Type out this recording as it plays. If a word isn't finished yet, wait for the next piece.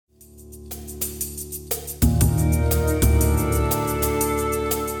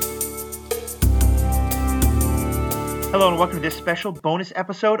Hello and welcome to this special bonus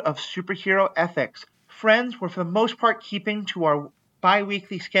episode of Superhero Ethics. Friends, we're for the most part keeping to our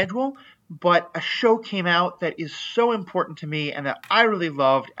bi-weekly schedule, but a show came out that is so important to me and that I really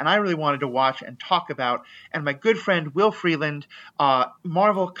loved and I really wanted to watch and talk about. And my good friend Will Freeland,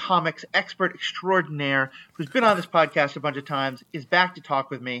 Marvel Comics expert extraordinaire, who's been on this podcast a bunch of times, is back to talk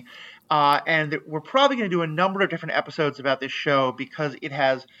with me. And we're probably going to do a number of different episodes about this show because it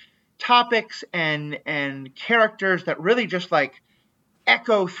has topics and characters that really just like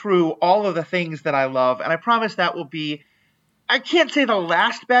echo through all of the things that I love. And I promise that will be, I can't say the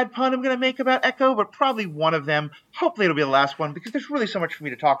last bad pun I'm going to make about Echo, but probably one of them. Hopefully it'll be the last one because there's really so much for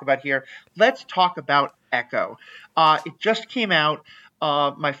me to talk about here. Let's talk about Echo. It just came out.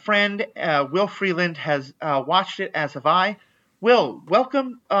 My friend Will Freeland has watched it, as have I. Will,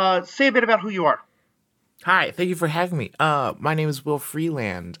 welcome. Say a bit about who you are. Hi, thank you for having me. My name is Will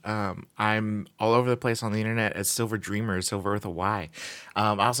Freeland. I'm all over the place on the internet as Silver Dreamer, Silver with a Y.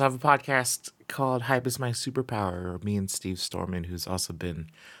 I also have a podcast called Hype is My Superpower, me and Steve Storman, who's also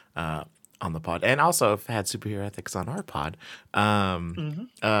been on the pod, and also have had Superhero Ethics on our pod.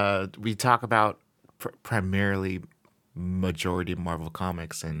 We talk about primarily majority Marvel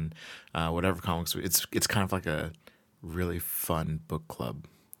comics and whatever comics. It's kind of like a really fun book club.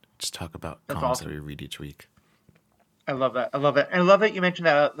 Just talk about That's comics awesome. that we read each week. I love that. I love that. And I love that you mentioned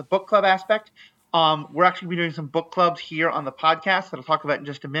the book club aspect. We're actually be doing some book clubs here on the podcast that I'll talk about in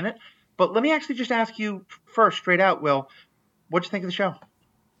just a minute. But let me actually just ask you first, straight out, Will, what'd you think of the show?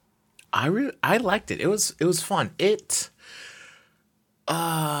 I liked it. It was fun. They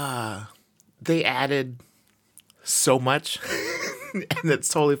added so much, and that's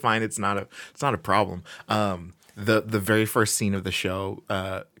totally fine. It's not a problem. The very first scene of the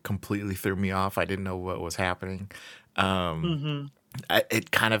show completely threw me off. I didn't know what was happening.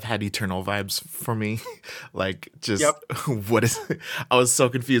 It kind of had Eternal vibes for me. Like, just what is? I was so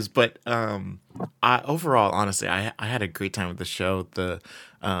confused. But overall, honestly, I had a great time with the show.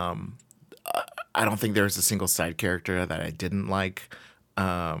 I don't think there was a single side character that I didn't like.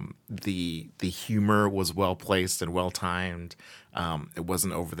 The humor was well placed and well timed. It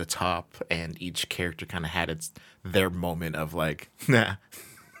wasn't over the top, and each character kind of had their moment of like, nah.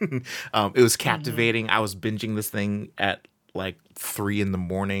 It was captivating. I was binging this thing at like 3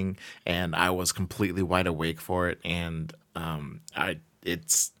 a.m, and I was completely wide awake for it. And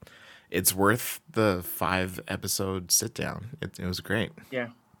it's worth the 5-episode sit down. It was great. Yeah,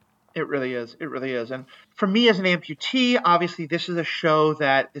 it really is. It really is. And for me as an amputee, obviously this is a show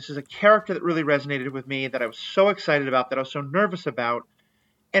this is a character that really resonated with me, that I was so excited about, that I was so nervous about.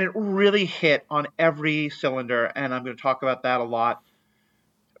 And it really hit on every cylinder. And I'm going to talk about that a lot.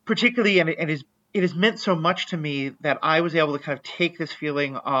 Particularly, and it has meant so much to me that I was able to kind of take this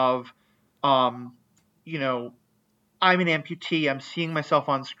feeling of, you know, I'm an amputee. I'm seeing myself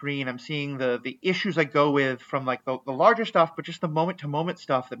on screen. I'm seeing the issues I go with from like the larger stuff, but just the moment to moment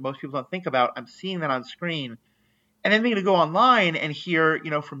stuff that most people don't think about. I'm seeing that on screen, and then being able to go online and hear,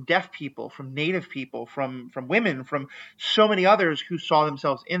 from deaf people, from Native people, from women, from so many others who saw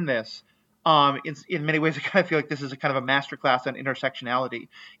themselves in this. In many ways, I kind of feel like this is a kind of a masterclass on intersectionality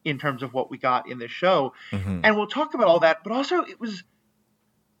in terms of what we got in this show. And we'll talk about all that, but also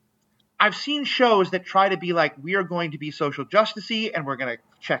I've seen shows that try to be like, we are going to be social justice-y and we're going to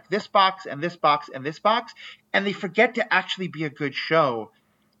check this box and this box and this box, and they forget to actually be a good show.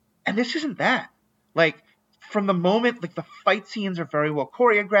 And this isn't that. Like, from the moment, like, the fight scenes are very well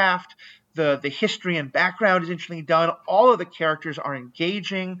choreographed, the history and background is interestingly done, all of the characters are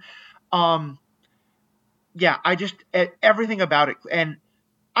engaging. Everything about it. And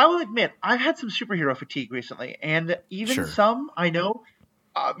I will admit, I've had some superhero fatigue recently, and even some, I know,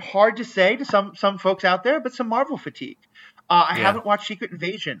 hard to say to some folks out there, but some Marvel fatigue. I haven't watched Secret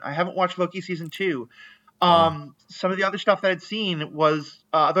Invasion. I haven't watched Loki season 2. Some of the other stuff that I'd seen was,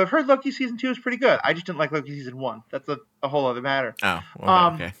 though I've heard Loki season 2 is pretty good. I just didn't like Loki season 1. That's a whole other matter. Oh,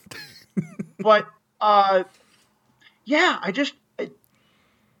 okay. But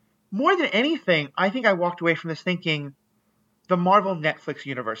more than anything, I think I walked away from this thinking the Marvel Netflix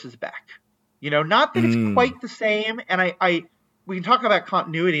universe is back. Not that it's quite the same, and we can talk about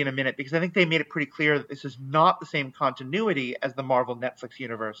continuity in a minute, because I think they made it pretty clear that this is not the same continuity as the Marvel Netflix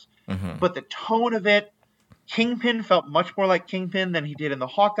universe. But the tone of it, Kingpin felt much more like Kingpin than he did in the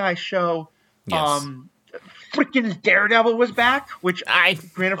Hawkeye show. Yes. Freaking Daredevil was back, which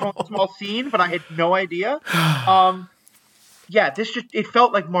granted from a small scene, but I had no idea. It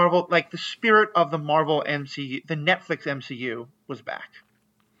felt like Marvel, like the spirit of the Marvel MCU, the Netflix MCU was back.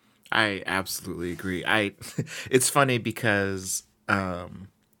 I absolutely agree. It's funny because the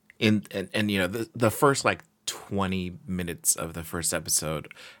first like 20 minutes of the first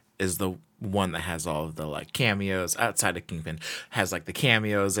episode is the one that has all of the like cameos outside of Kingpin, has like the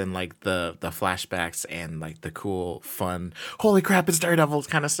cameos and like the flashbacks and like the cool fun holy crap it's Daredevil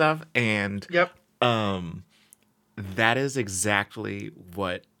kind of stuff. And Yep. that is exactly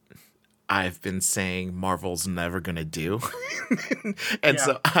what I've been saying Marvel's never gonna do. And Yeah.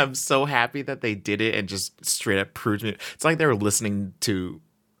 so I'm so happy that they did it and just straight up proved it. It's like they were listening to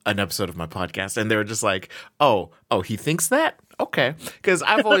an episode of my podcast and they were just like, oh, he thinks that? Okay. Because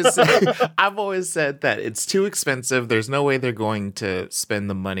I've always said that it's too expensive. There's no way they're going to spend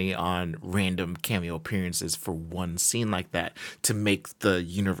the money on random cameo appearances for one scene like that to make the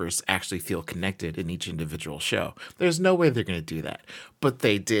universe actually feel connected in each individual show. There's no way they're going to do that. But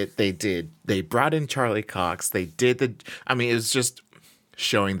they did. They brought in Charlie Cox. It was just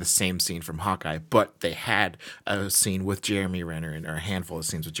showing the same scene from Hawkeye, but they had a scene with Jeremy Renner or a handful of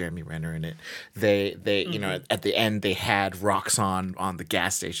scenes with Jeremy Renner in it. They you know, at the end they had Roxxon on the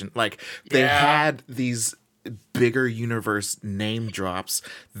gas station. Like they had these bigger universe name drops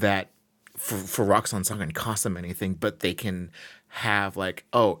that for Roxxon's not going to cost them anything, but they can have like,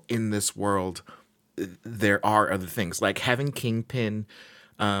 oh, in this world there are other things, like having Kingpin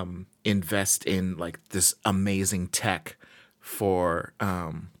invest in like this amazing tech for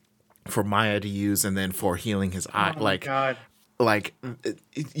Maya to use and then for healing his eye. Oh my God. Like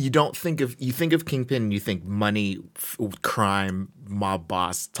you think of Kingpin, you think money, crime, mob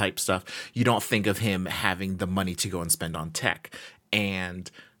boss type stuff. You don't think of him having the money to go and spend on tech. And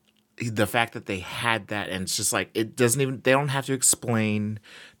the fact that they had that, and it's just like, they don't have to explain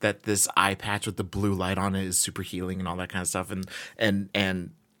that this eye patch with the blue light on it is super healing and all that kind of stuff. And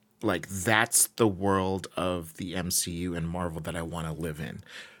like, that's the world of the MCU and Marvel that I want to live in.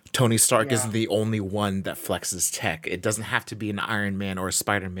 Tony Stark isn't the only one that flexes tech. It doesn't have to be an Iron Man or a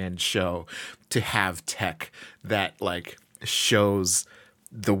Spider-Man show to have tech that like shows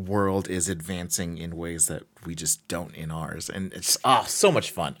the world is advancing in ways that we just don't in ours. And it's so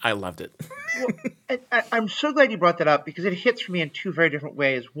much fun. I loved it. Well, I'm so glad you brought that up because it hits for me in two very different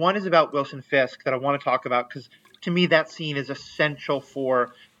ways. One is about Wilson Fisk that I want to talk about because to me that scene is essential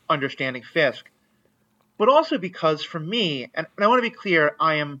for understanding Fisk. But also because for me, and I want to be clear,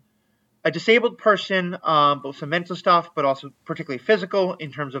 I am a disabled person, both some mental stuff, but also particularly physical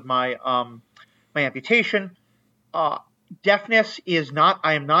in terms of my my amputation. Deafness is not,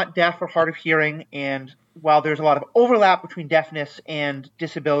 I am not deaf or hard of hearing, and while there's a lot of overlap between deafness and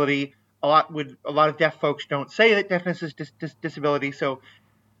disability, a lot of deaf folks don't say that deafness is disability. So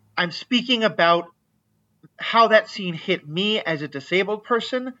I'm speaking about how that scene hit me as a disabled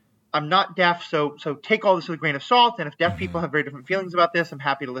person. I'm not deaf, so take all this with a grain of salt, and if deaf people have very different feelings about this, I'm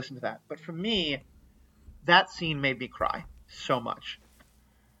happy to listen to that. But for me, that scene made me cry so much.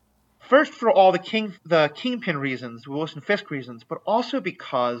 First, for all the Kingpin reasons, Wilson Fisk reasons, but also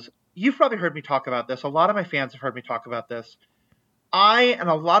because you've probably heard me talk about this. A lot of my fans have heard me talk about this. I and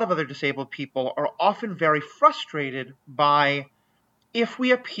a lot of other disabled people are often very frustrated by if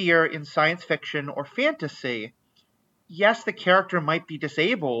we appear in science fiction or fantasy, yes, the character might be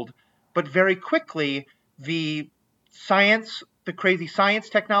disabled, but very quickly the science, the crazy science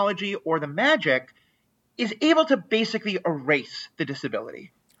technology or the magic is able to basically erase the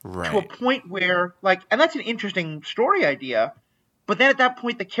disability. Right. To a point where, like, and that's an interesting story idea, but then at that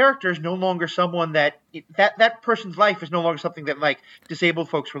point the character is no longer someone that person's life is no longer something that like disabled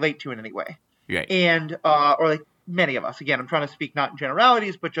folks relate to in any way. Right. And or like many of us. Again, I'm trying to speak not in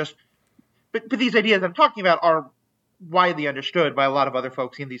generalities, but these ideas I'm talking about are widely understood by a lot of other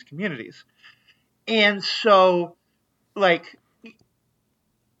folks in these communities. And so, like,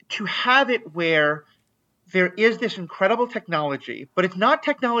 to have it where there is this incredible technology, but it's not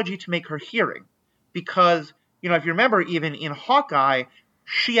technology to make her hearing. Because, you know, if you remember, even in Hawkeye,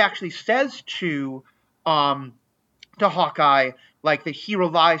 she actually says to Hawkeye, like, that he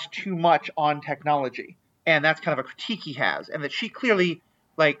relies too much on technology. And that's kind of a critique he has. And that she clearly,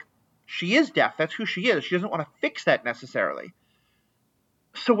 like, she is deaf. That's who she is. She doesn't want to fix that necessarily.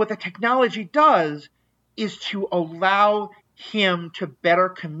 So what the technology does is to allow him to better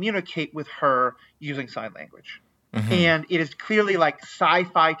communicate with her using sign language. Mm-hmm. And it is clearly like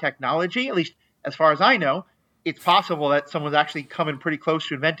sci-fi technology, at least as far as I know. It's possible that someone's actually coming pretty close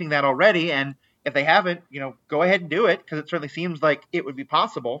to inventing that already. And if they haven't, you know, go ahead and do it because it certainly seems like it would be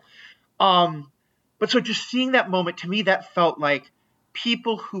possible. But so just seeing that moment, to me, that felt like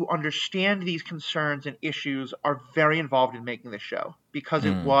people who understand these concerns and issues are very involved in making this show because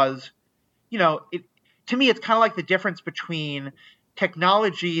it was, you know, to me, it's kind of like the difference between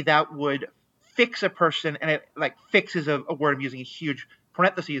technology that would fix a person, and it like fix is a word I'm using in huge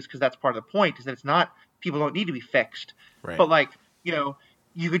parentheses because that's part of the point, is that it's not people don't need to be fixed. Right. But like, you know,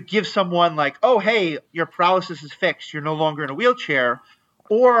 you could give someone like, oh, hey, your paralysis is fixed. You're no longer in a wheelchair.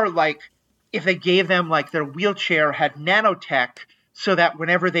 Or like if they gave them like their wheelchair had nanotech so that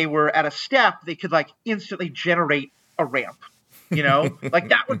whenever they were at a step, they could like instantly generate a ramp. Like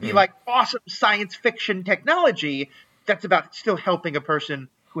that would be like awesome science fiction technology that's about still helping a person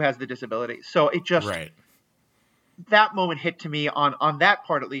who has the disability. So it just, Right. that moment hit to me on that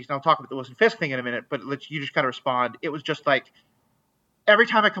part at least. And I'll talk about the Wilson Fisk thing in a minute, but you just kind of respond. It was just like every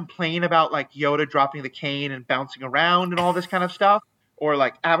time I complain about like Yoda dropping the cane and bouncing around and all this kind of stuff, or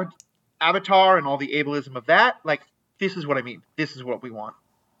like Avatar and all the ableism of that, like this is what I mean. This is what we want.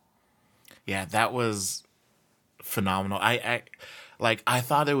 Yeah, that was phenomenal. I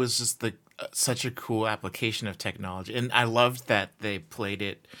thought it was just such a cool application of technology, and I loved that they played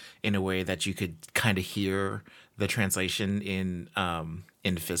it in a way that you could kind of hear the translation in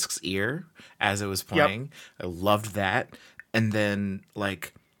Fisk's ear as it was Yep. playing. I loved that, and then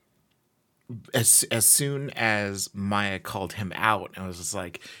like as soon as Maya called him out, I was just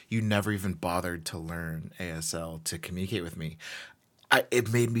like, "You never even bothered to learn ASL to communicate with me."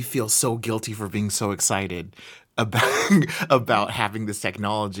 It made me feel so guilty for being so excited about about having this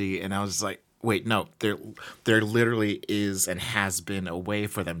technology, and I was just like, "Wait, no, there literally is and has been a way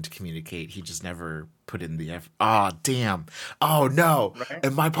for them to communicate. He just never put in the effort." Oh, damn! Oh no! Right.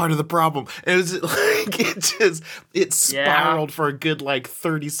 Am I part of the problem? It was like it Yeah. spiraled for a good like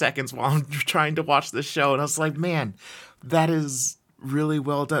 30 seconds while I'm trying to watch the show, and I was like, "Man, that is really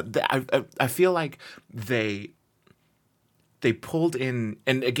well done." I feel like they pulled in,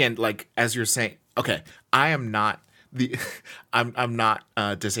 and again, like as you're saying, okay, I am not the I'm not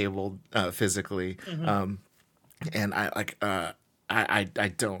disabled physically, Mm-hmm. and I like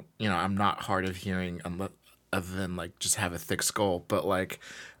I don't, I'm not hard of hearing unless, other than like just have a thick skull, but like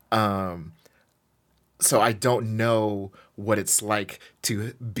so I don't know what it's like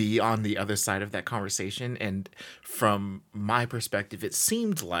to be on the other side of that conversation, and from my perspective it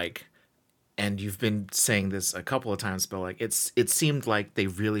seemed like, and you've been saying this a couple of times, but like it seemed like they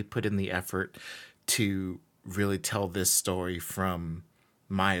really put in the effort to really tell this story from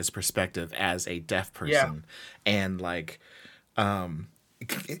Maya's perspective as a deaf Yeah. person. And like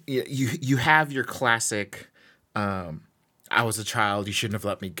you have your classic I was a child, you shouldn't have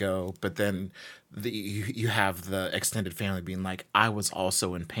let me go, but then you have the extended family being like, I was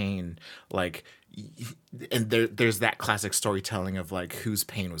also in pain, like, and there's that classic storytelling of like whose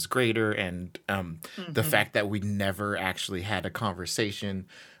pain was greater, and the Mm-hmm. fact that we never actually had a conversation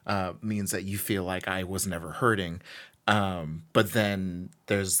means that you feel like I was never hurting. But then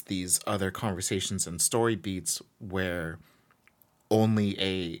there's these other conversations and story beats where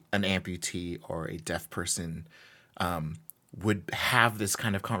only an amputee or a deaf person would have this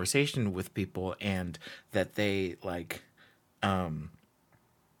kind of conversation with people, and that they like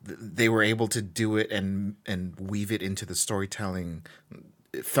they were able to do it and weave it into the storytelling.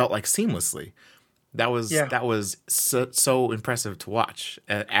 It felt like seamlessly. Yeah. That was so impressive to watch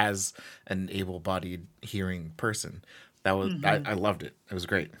as an able-bodied hearing person. That was Mm-hmm. I loved it. It was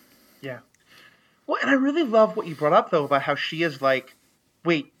great. Yeah. Well, and I really love what you brought up though about how she is like,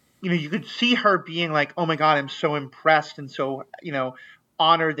 wait, you could see her being like, oh my God, I'm so impressed and so,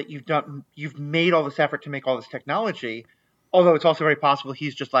 honored that you've made all this effort to make all this technology. Although it's also very possible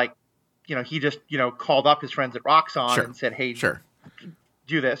he's just like, he just, called up his friends at Roxxon Sure, and said, hey, sure.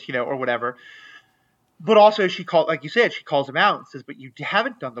 do this, or whatever. But also she called, like you said, she calls him out and says, but you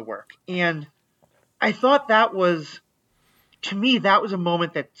haven't done the work. And I thought that was, to me, that was a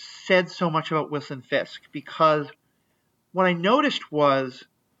moment that said so much about Wilson Fisk, because what I noticed was,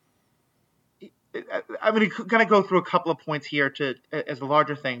 I'm going to go through a couple of points here as a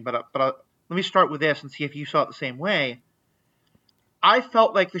larger thing, but let me start with this and see if you saw it the same way. I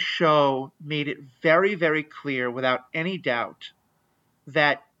felt like the show made it very, very clear, without any doubt,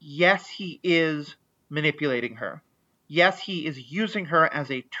 that yes, he is manipulating her. Yes, he is using her as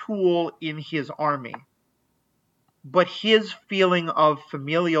a tool in his army. But his feeling of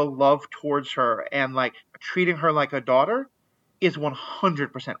familial love towards her and like treating her like a daughter is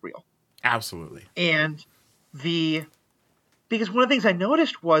 100% real. Absolutely. And because one of the things I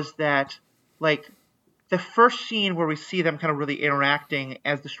noticed was that, like, the first scene where we see them kind of really interacting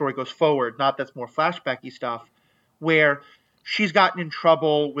as the story goes forward, not that's more flashbacky stuff, where she's gotten in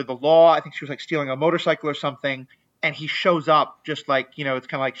trouble with the law. I think she was like stealing a motorcycle or something, and he shows up just like, it's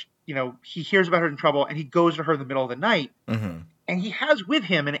kind of like, he hears about her in trouble and he goes to her in the middle of the night, Mm-hmm. and he has with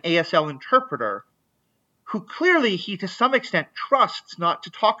him an ASL interpreter who clearly he to some extent trusts not to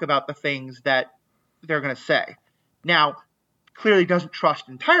talk about the things that they're going to say. Now, clearly doesn't trust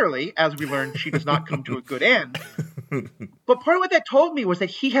entirely. As we learned, she does not come to a good end. But part of what that told me was that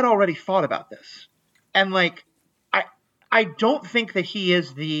he had already thought about this. And like, I don't think that he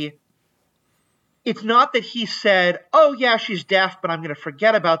is the, it's not that he said, oh yeah, she's deaf, but I'm going to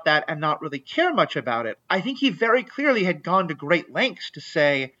forget about that and not really care much about it. I think he very clearly had gone to great lengths to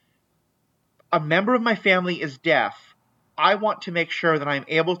say, a member of my family is deaf. I want to make sure that I'm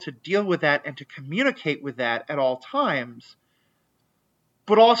able to deal with that and to communicate with that at all times.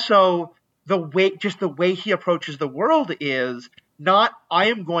 But also the way he approaches the world is not, I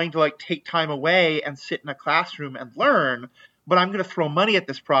am going to like take time away and sit in a classroom and learn, but I'm going to throw money at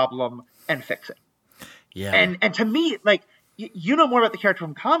this problem and fix it. Yeah. And to me, like, you know more about the character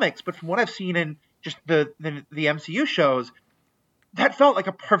from comics, but from what I've seen in just the MCU shows, that felt like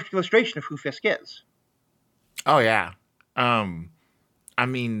a perfect illustration of who Fisk is. Oh yeah. I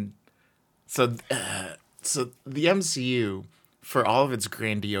mean, so the MCU, for all of its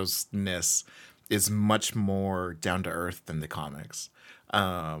grandioseness, is much more down to earth than the comics.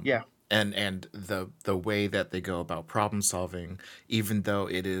 Yeah. And the way that they go about problem solving, even though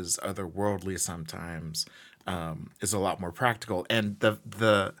it is otherworldly sometimes, is a lot more practical. And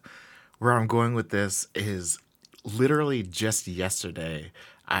the where I'm going with this is literally just yesterday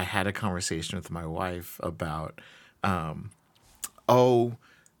I had a conversation with my wife about, oh,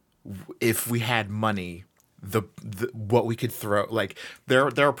 if we had money, the what we could throw, like there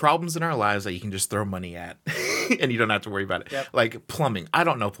are problems in our lives that you can just throw money at and you don't have to worry about it. Yep. Like plumbing. I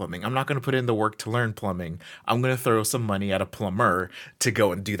don't know plumbing. I'm not going to put in the work to learn plumbing. I'm going to throw some money at a plumber to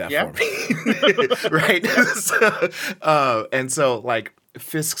go and do that Yeah. for me. Right? And so like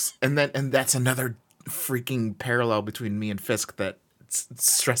Fisk's, and that's another freaking parallel between me and Fisk that's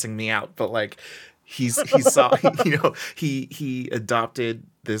stressing me out. But like he saw, he adopted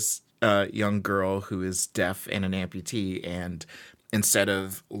this young girl who is deaf and an amputee, and instead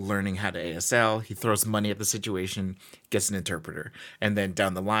of learning how to ASL, he throws money at the situation, gets an interpreter, and then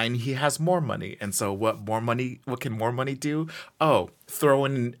down the line he has more money. And so what can more money do? Oh, throw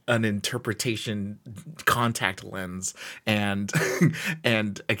in an interpretation contact lens and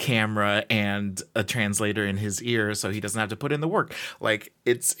and a camera and a translator in his ear so he doesn't have to put in the work. Like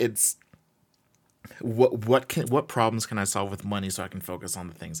it's what problems can I solve with money so I can focus on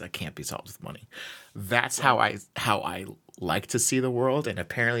the things that can't be solved with money? That's how I like to see the world, and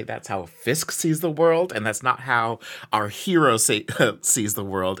apparently that's how Fisk sees the world, and that's not how our hero sees the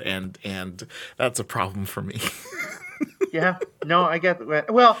world, and that's a problem for me. Yeah. No, I get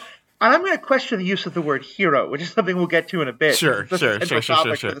that. Well, and I'm going to question the use of the word hero, which is something we'll get to in a bit. Sure. For this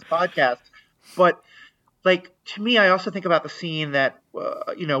podcast. But like, to me, I also think about the scene that,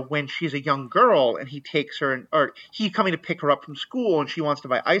 when she's a young girl and he takes her, or he coming to pick her up from school and she wants to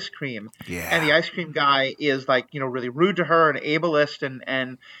buy ice cream. Yeah. And the ice cream guy is like, really rude to her and ableist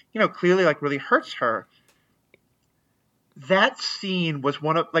and clearly like really hurts her. That scene was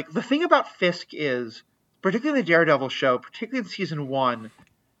one of, like, the thing about Fisk is, particularly in the Daredevil show, particularly in season 1,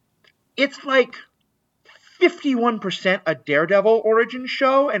 it's like 51% a Daredevil origin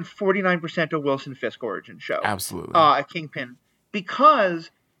show and 49% a Wilson Fisk origin show. Absolutely. A Kingpin.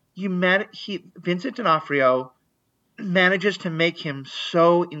 Because Vincent D'Onofrio manages to make him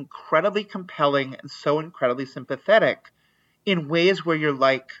so incredibly compelling and so incredibly sympathetic in ways where you're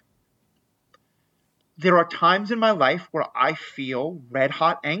like, there are times in my life where I feel red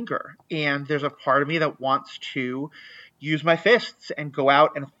hot anger, and there's a part of me that wants to use my fists and go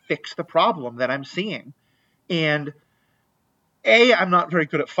out and fix the problem that I'm seeing. And I'm not very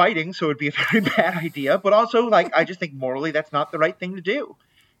good at fighting, so it would be a very bad idea. But also, like, I just think morally that's not the right thing to do.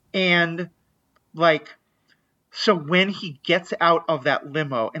 And, like, so when he gets out of that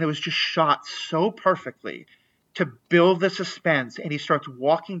limo, and it was just shot so perfectly to build the suspense, and he starts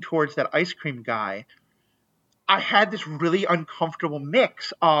walking towards that ice cream guy, I had this really uncomfortable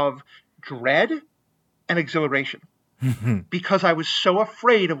mix of dread and exhilaration. Because I was so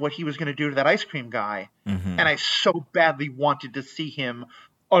afraid of what he was going to do to that ice cream guy, and I so badly wanted to see him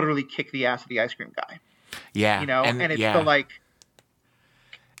utterly kick the ass of the ice cream guy. Yeah. And it's the like...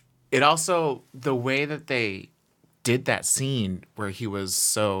 It also, the way that they did that scene where he was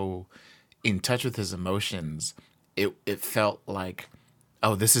so in touch with his emotions, it felt like,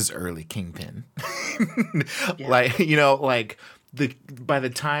 oh, this is early Kingpin. Yeah. Like, like by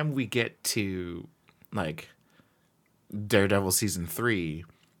the time we get to like Daredevil season 3,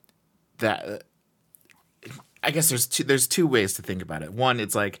 that I guess there's two ways to think about it. One,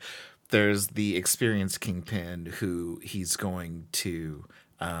 it's like there's the experienced Kingpin who he's going to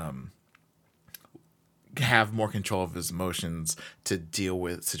have more control of his emotions to deal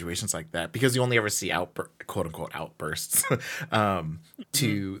with situations like that, because you only ever see quote unquote outbursts Hmm.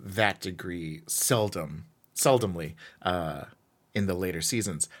 to that degree seldomly in the later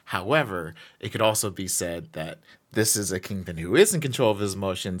seasons. However, it could also be said that this is a kingpin who is in control of his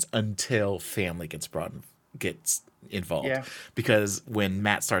emotions until family gets involved, Yeah. because when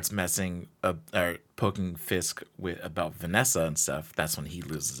Matt starts messing up or poking Fisk with about Vanessa and stuff, that's when he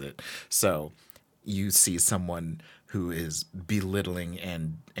loses it. So you see someone who is belittling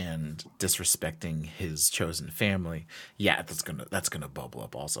and disrespecting his chosen family. Yeah, that's gonna bubble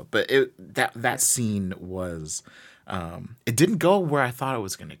up also. But that Yeah. scene was it didn't go where I thought it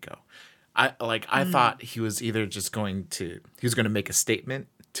was gonna go. I Mm. thought he was either just going to make a statement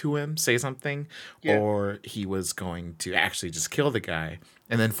to him, say something, Yeah. or he was going to actually just kill the guy.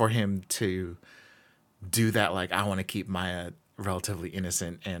 And then for him to do that, like, I want to keep Maya relatively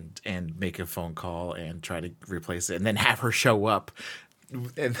innocent and make a phone call and try to replace it, and then have her show up,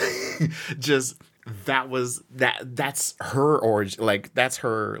 and just that's her origin, like that's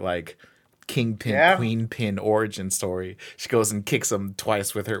her like kingpin Yeah. queen pin origin story. She goes and kicks him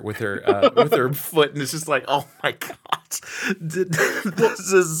twice with her foot, and it's just like, oh my god, Well,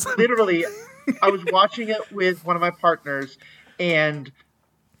 this is literally, I was watching it with one of my partners, and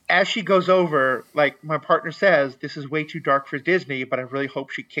as she goes over, like my partner says, "This is way too dark for Disney," but I really hope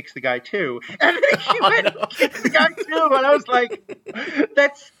she kicks the guy too. And then she oh went and no. kicked the guy too, and I was like,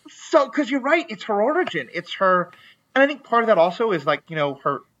 "That's so." Because you're right, it's her origin, it's her, and I think part of that also is like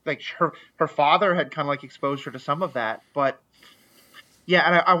her father had kind of like exposed her to some of that, but yeah,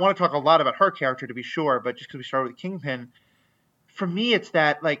 and I want to talk a lot about her character to be sure, but just because we started with Kingpin, for me, it's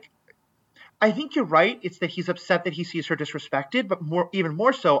that like I think you're right. It's that he's upset that he sees her disrespected, but even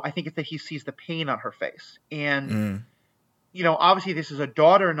more so, I think it's that he sees the pain on her face. And, Mm, obviously this is a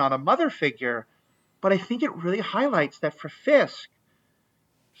daughter, not a mother figure, but I think it really highlights that for Fisk,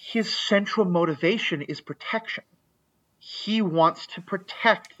 his central motivation is protection. He wants to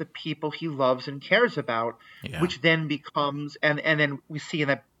protect the people he loves and cares about, yeah. which then becomes, and then we see in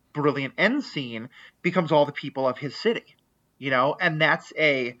that brilliant end scene, becomes all the people of his city, and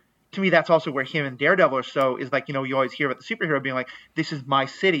to me, that's also where him and Daredevil are so, is like, you always hear about the superhero being like, this is my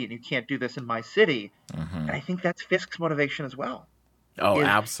city and you can't do this in my city. And I think that's Fisk's motivation as well, Oh, is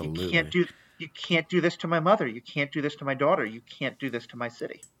absolutely. you can't do this to my mother. You can't do this to my daughter. You can't do this to my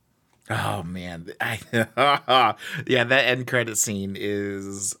city. Oh man, yeah, that end credit scene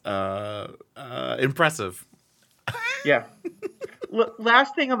is impressive. Yeah.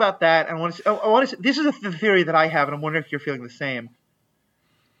 Last thing about that, I want to. This is the theory that I have, and I'm wondering if you're feeling the same.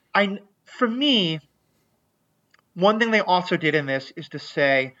 For me, one thing they also did in this is to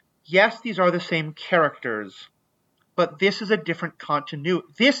say, yes, these are the same characters, but this is a different continuity.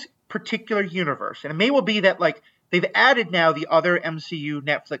 This particular universe, and it may well be that like they've added now the other MCU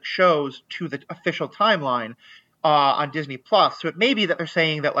Netflix shows to the official timeline on Disney Plus. So it may be that they're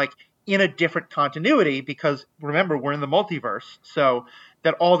saying that like in a different continuity, because remember we're in the multiverse, so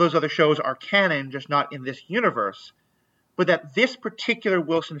that all those other shows are canon, just not in this universe. But that this particular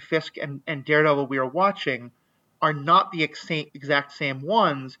Wilson Fisk and Daredevil we are watching are not the exact same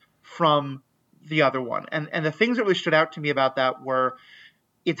ones from the other one. And the things that really stood out to me about that were,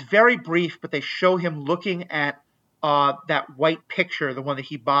 it's very brief, but they show him looking at that white picture, the one that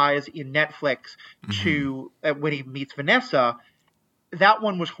he buys in Netflix to when he meets Vanessa. That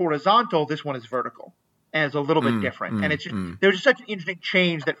one was horizontal. This one is vertical, and it's a little bit Mm, different. And mm, it's just mm. there was just such an interesting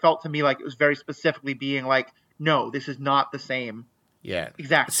change that felt to me like it was very specifically being like, no, this is not the same Yeah,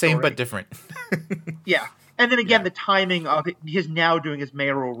 exact same but story. different. Yeah. And then again, Yeah. the timing of his now doing his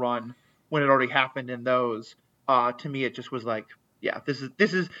mayoral run when it already happened in those, to me, it just was like, yeah, this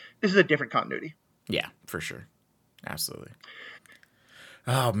is a different continuity. Yeah, for sure. Absolutely.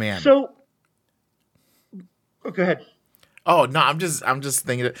 Oh man. So, oh, go ahead. Oh no, I'm just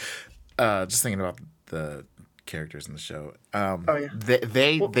thinking just thinking about the characters in the show. Oh yeah. Well, so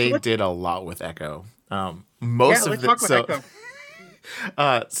They let's did a lot with Echo. yeah, Most of let's the talk about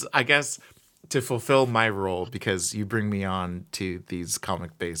Echo. so I guess to fulfill my role, because you bring me on to these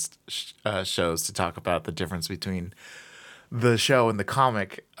comic based shows to talk about the difference between the show and the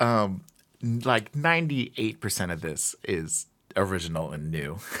comic. Like 98% of this is original and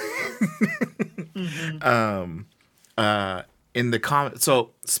new. Hmm. In the comic,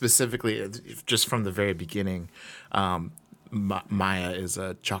 so specifically, just from the very beginning, Maya is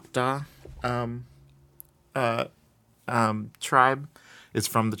a Choctaw tribe. It's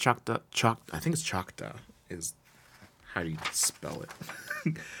from the I think it's Choctaw. Is how do you spell it?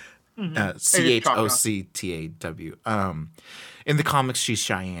 Hmm. It is Choctaw. Choctaw. In the comics, she's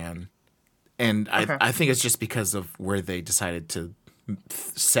Cheyenne, and Okay. I think it's just because of where they decided to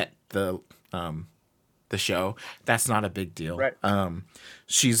set the show. That's not a big deal. Right.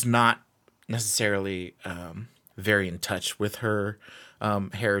 She's not necessarily very in touch with her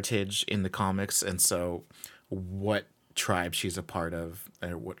heritage in the comics, and so what tribe she's a part of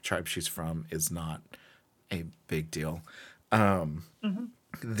or what tribe she's from is not a big deal. Mm-hmm.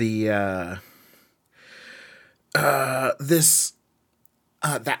 The this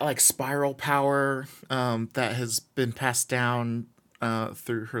that like spiral power that has been passed down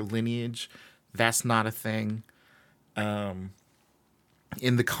through her lineage, that's not a thing. In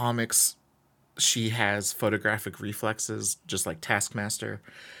the comics, she has photographic reflexes, just like Taskmaster,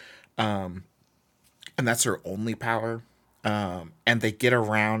 and that's her only power. And they get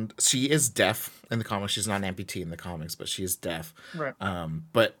around. She is deaf in the comics. She's not an amputee in the comics, but she is deaf. Right.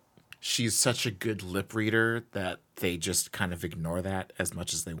 But she's such a good lip reader that they just kind of ignore that as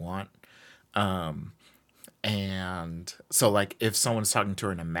much as they want. And so, like, if someone's talking to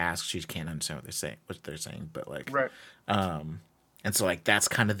her in a mask, she can't understand what they're saying. But like, Right. and so like that's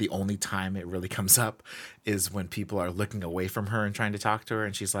kind of the only time it really comes up is when people are looking away from her and trying to talk to her,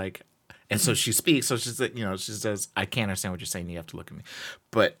 and she's like, and so she speaks. So she's like, she says, "I can't understand what you're saying. You have to look at me."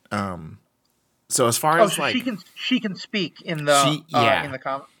 But so as far as so like she can speak in the in the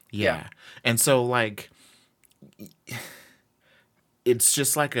comic. yeah, and so like it's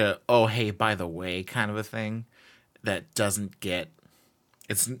just like a oh hey by the way kind of a thing that doesn't get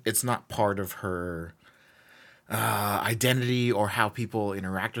it's not part of her identity or how people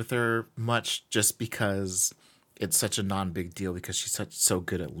interact with her much, just because it's such a non-big deal because she's so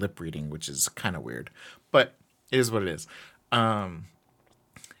good at lip reading, which is kind of weird, but it is what it is.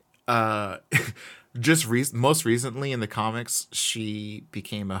 Uh, most recently in the comics, she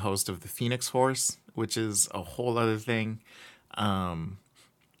became a host of the Phoenix Force, which is a whole other thing. And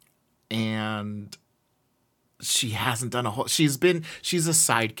she hasn't done a whole she's a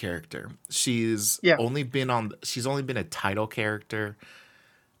side character. She's Yeah. only been a title character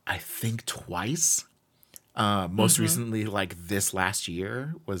I think twice. Most recently, like this last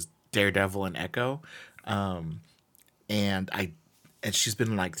year, was Daredevil and Echo. And she's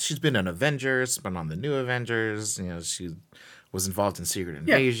been an Avengers, been on the new Avengers, she was involved in Secret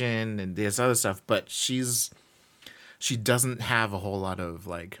Invasion and this other stuff, but she doesn't have a whole lot of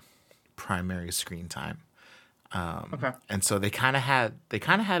like primary screen time. Okay. And so they kind of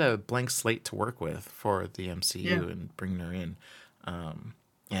had a blank slate to work with for the MCU and bringing her in.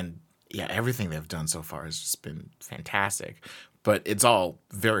 And yeah, everything they've done so far has just been fantastic, but it's all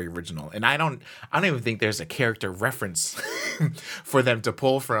very original. And I don't even think there's a character reference for them to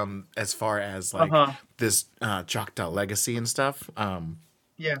pull from as far as like this Choctaw legacy and stuff.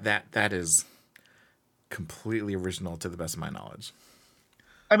 That is completely original to the best of my knowledge.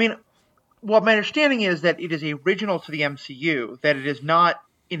 I mean, well, my understanding is that it is original to the MCU, that it is not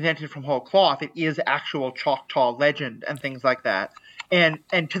invented from whole cloth. It is actual Choctaw legend and things like that. And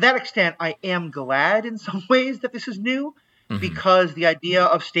to that extent, I am glad in some ways that this is new, because the idea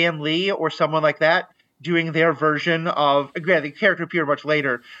of Stan Lee or someone like that doing their version of, again, the character appeared much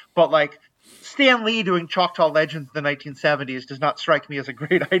later, but like Stan Lee doing Choctaw Legends in the 1970s does not strike me as a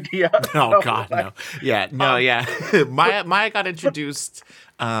great idea. Oh, God, no. Yeah, no, yeah. Maya got introduced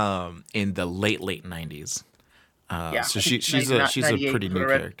in the late 90s. So she's a pretty new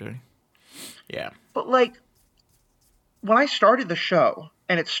character. Yeah. But like, when I started the show,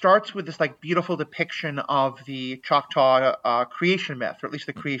 and it starts with this like beautiful depiction of the Choctaw creation myth, or at least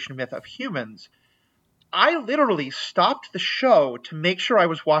the creation myth of humans, I literally stopped the show to make sure I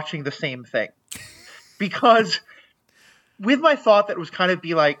was watching the same thing. Because with my thought that it was kind of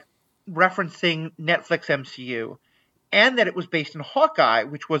be like referencing Netflix MCU, and that it was based in Hawkeye,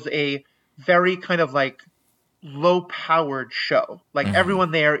 which was a very kind of like low-powered show. Like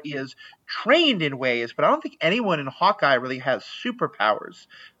everyone there is trained in ways, but I don't think anyone in Hawkeye really has superpowers,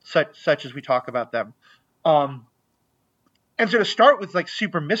 such as we talk about them. And so to start with like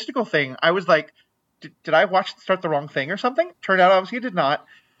super mystical thing, I was like, did I start the wrong thing or something? Turned out obviously I did not.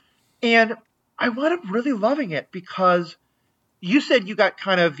 And I wound up really loving it because you said you got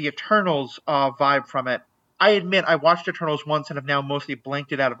kind of the Eternals vibe from it. I admit I watched Eternals once and have now mostly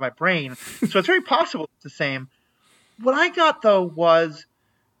blanked it out of my brain. So it's very possible it's the same. What I got, though, was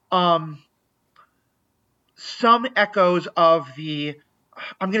some echoes of the,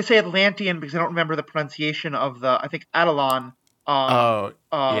 I'm going to say Atlantean because I don't remember the pronunciation of the, I think Adelon.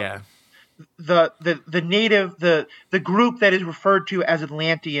 Yeah. The native, the group that is referred to as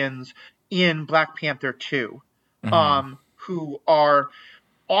Atlanteans in Black Panther 2, who are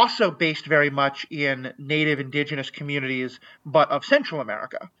also based very much in native indigenous communities, but of Central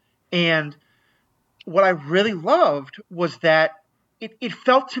America. And what I really loved was that it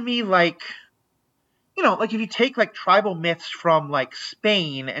felt to me like, like if you take like tribal myths from like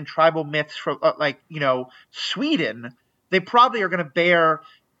Spain and tribal myths from like, Sweden, they probably are going to bear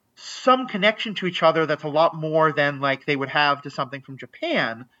some connection to each other that's a lot more than like they would have to something from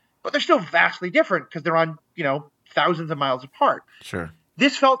Japan, but they're still vastly different because they're on, thousands of miles apart. Sure.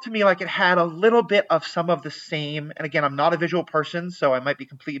 This felt to me like it had a little bit of some of the same, and again, I'm not a visual person, so I might be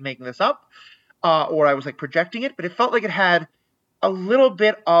completely making this up, or I was like projecting it, but it felt like it had a little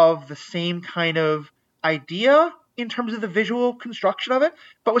bit of the same kind of idea in terms of the visual construction of it,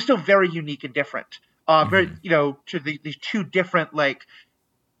 but was still very unique and different. Very, Hmm. to these two different like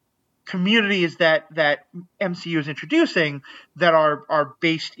communities that MCU is introducing that are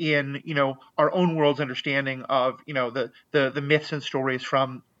based in our own world's understanding of the myths and stories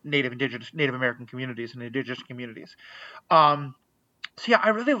from Native American communities and indigenous communities. Um, so yeah, I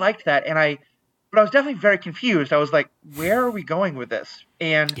really liked that, but I was definitely very confused. I was like, where are we going with this?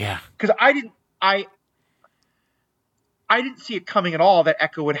 And Yeah. because I didn't see it coming at all that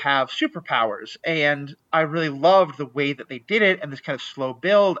Echo would have superpowers, and I really loved the way that they did it and this kind of slow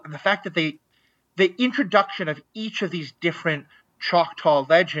build and the fact that the introduction of each of these different Choctaw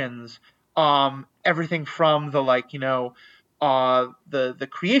legends, everything from the like, the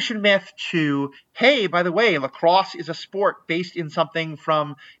creation myth to, hey, by the way, lacrosse is a sport based in something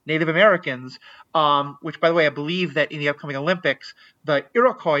from Native Americans, which by the way, I believe that in the upcoming Olympics, the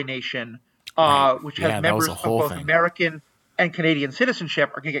Iroquois Nation, Right. which has Yeah, that was a members of whole both thing. American and Canadian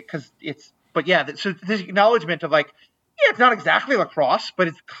citizenship, are going to get, because it's, but yeah, so this acknowledgement of like, yeah, it's not exactly lacrosse, but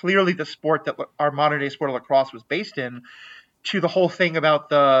it's clearly the sport that our modern day sport of lacrosse was based in. To the whole thing about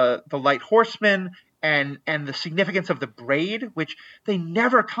the light horsemen and the significance of the braid, which they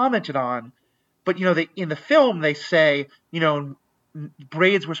never commented on, but in the film they say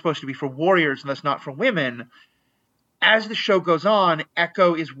braids were supposed to be for warriors and that's not for women. As the show goes on,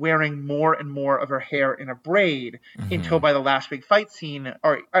 Echo is wearing more and more of her hair in a braid until Hmm. by the last big fight scene,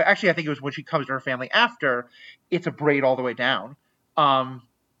 or actually, I think it was when she comes to her family after, it's a braid all the way down. Um,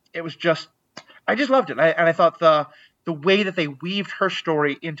 it was just, I just loved it, and I thought the way that they weaved her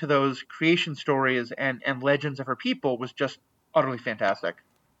story into those creation stories and legends of her people was just utterly fantastic.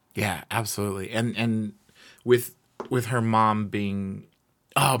 Yeah, absolutely. And with with her mom being,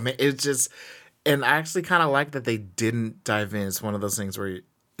 oh man, it's just, and I actually kind of like that they didn't dive in. It's one of those things where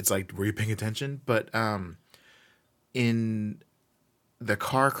it's like, were you paying attention? But in the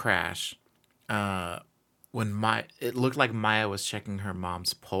car crash, when it looked like Maya was checking her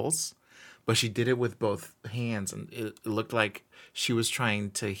mom's pulse, but she did it with both hands, and it looked like she was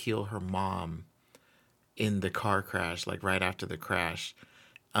trying to heal her mom in the car crash, like right after the crash.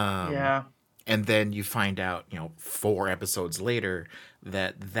 Yeah. And then you find out, 4 episodes later,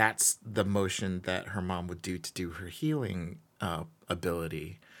 that that's the motion that her mom would do to do her healing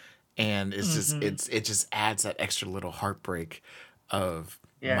ability, and Hmm. it just adds that extra little heartbreak of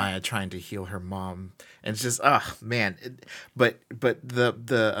Yeah. Maya trying to heal her mom, and it's just, oh man. But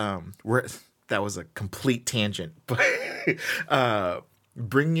the we're that was a complete tangent, but uh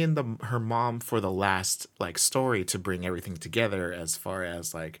bring in the her mom for the last like story to bring everything together as far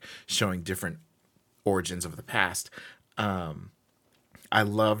as like showing different origins of the past. I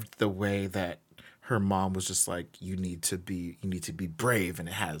loved the way that her mom was just like, you need to be brave, and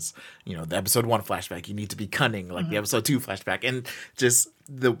it has, the episode 1 flashback, you need to be cunning, like the Hmm. episode 2 flashback, and just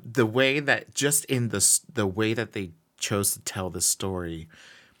the way that, just in the way that they chose to tell the story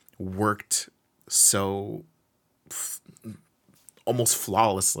worked so almost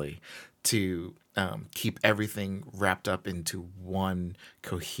flawlessly to keep everything wrapped up into one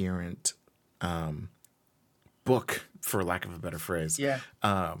coherent book, for lack of a better phrase. Yeah.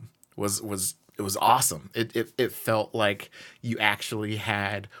 Was It was awesome. It felt like you actually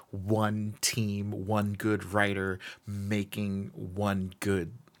had one team, one good writer making one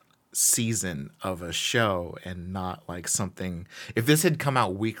good season of a show, and not like something. If this had come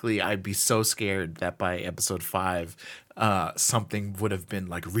out weekly, I'd be so scared that by episode 5 something would have been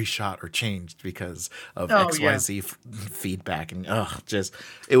like reshot or changed because of Oh yeah. XYZ feedback. And just,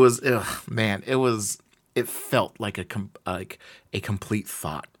 it was, man, it felt like like a complete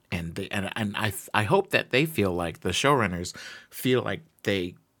thought. And I hope that they feel like, the showrunners feel like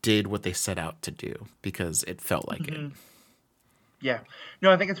they did what they set out to do, because it felt like it. Hmm. Yeah.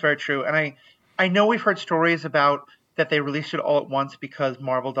 No, I think it's very true. And I know we've heard stories about that they released it all at once because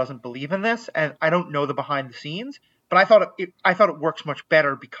Marvel doesn't believe in this, and I don't know the behind the scenes, but I thought it works much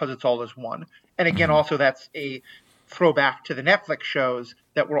better because it's all as one. And again, Hmm. also that's a throwback to the Netflix shows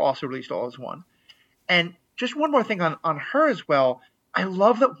that were also released all as one. And just one more thing on her as well. I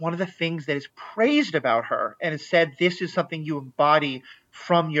love that one of the things that is praised about her and is said this is something you embody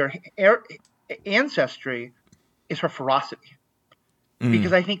from your ancestry is her ferocity.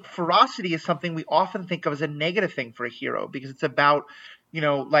 Because Mm, I think ferocity is something we often think of as a negative thing for a hero because it's about,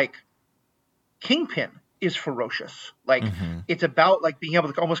 like Kingpin is ferocious. Like mm-hmm, it's about like being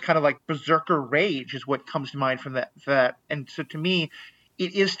able to almost kind of like berserker rage is what comes to mind from that. And so to me,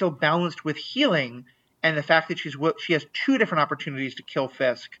 it is still balanced with healing and the fact that she has two different opportunities to kill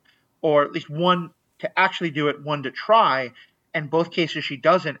Fisk, or at least one to actually do it, one to try. And both cases she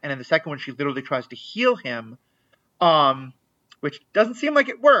doesn't, and in the second one she literally tries to heal him, um, which doesn't seem like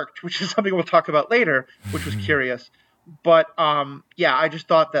it worked, which is something we'll talk about later, which was curious. But yeah, I just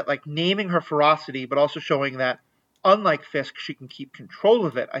thought that like naming her ferocity, but also showing that unlike Fisk, she can keep control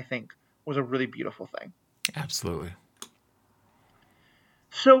of it, I think was a really beautiful thing. absolutely.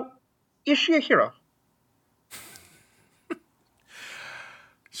 So, is she a hero?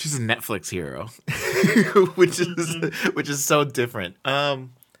 She's a Netflix hero, which is Mm-hmm. which is so different. I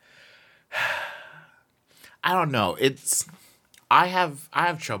don't know. I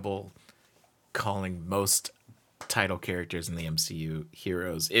have trouble calling most title characters in the MCU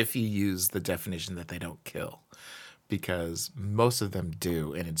heroes if you use the definition that they don't kill, because most of them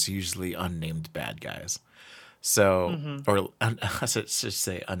do, and it's usually unnamed bad guys. So, Mm-hmm. or I should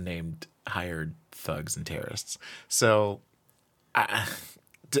say unnamed hired thugs and terrorists. So, I,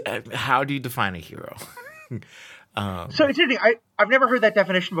 how do you define a hero? So it's interesting. I've never heard that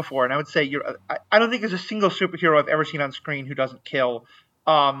definition before, and I would say I don't think there's a single superhero I've ever seen on screen who doesn't kill.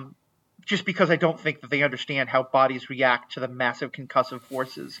 Um, just because I don't think that they understand how bodies react to the massive concussive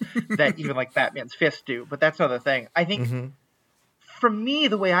forces that even like Batman's fists do. But that's another thing. I think Mm-hmm. for me,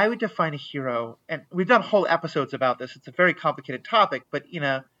 the way I would define a hero, and we've done whole episodes about this. It's a very complicated topic, but if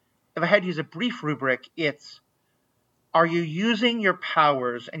I had to use a brief rubric, it's are you using your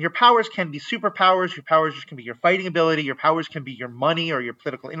powers? And your powers can be superpowers, your powers just can be your fighting ability, your powers can be your money or your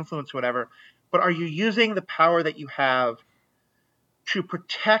political influence, whatever. But are you using the power that you have to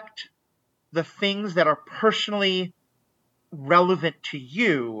protect the things that are personally relevant to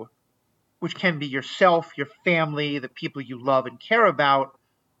you, which can be yourself, your family, the people you love and care about?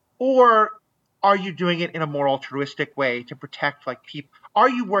 Or are you doing it in a more altruistic way to protect like people? Are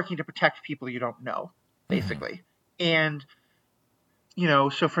you working to protect people you don't know, Mm-hmm. basically? And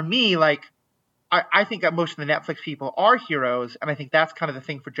so for me, like I think that most of the Netflix people are heroes, and I think that's kind of the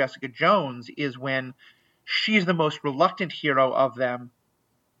thing for Jessica Jones is when she's the most reluctant hero of them.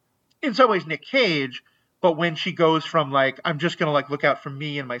 In some ways, Nick Cage, but when she goes from like I'm just gonna like look out for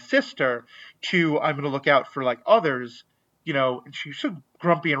me and my sister to I'm gonna look out for like others, and she's so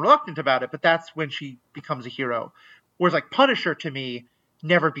grumpy and reluctant about it, but that's when she becomes a hero. Whereas like Punisher to me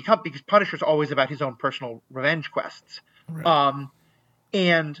never become because Punisher's always about his own personal revenge quests. Right. Um,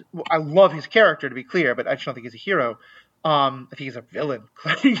 and I love his character to be clear, but I just don't think he's a hero. I think he's a villain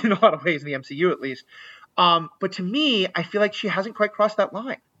in a lot of ways in the MCU at least. But to me, I feel like she hasn't quite crossed that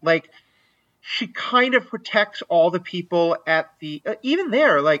line. Like she kind of protects all the people at the even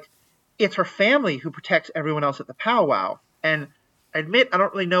there. Like it's her family who protects everyone else at the powwow. And I admit I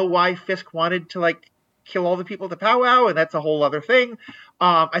don't really know why Fisk wanted to like kill all the people at the powwow, and that's a whole other thing.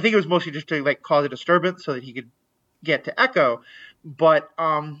 I think it was mostly just to like cause a disturbance so that he could get to Echo. But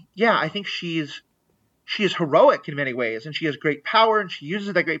yeah, I think she is heroic in many ways, and she has great power, and she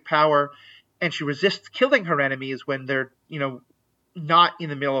uses that great power, and she resists killing her enemies when they're not in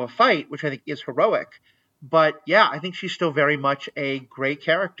the middle of a fight, which I think is heroic. But yeah, I think she's still very much a gray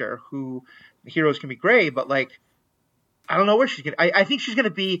character who heroes can be gray, but like I don't know where she's gonna. I think she's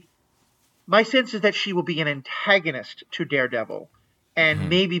gonna be. My sense is that she will be an antagonist to Daredevil, and Mm-hmm.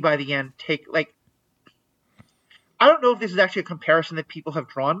 maybe by the end take like I don't know if this is actually a comparison that people have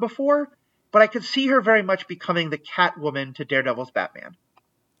drawn before, but I could see her very much becoming the Catwoman to Daredevil's Batman.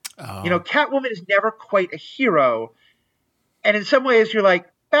 Oh. Catwoman is never quite a hero, and in some ways you're like,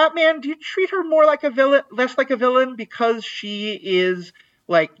 Batman, do you treat her more like a villain, less like a villain because she is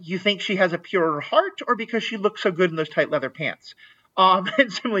like you think she has a purer heart, or because she looks so good in those tight leather pants?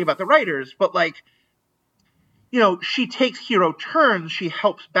 And similarly about the writers, but like she takes hero turns. She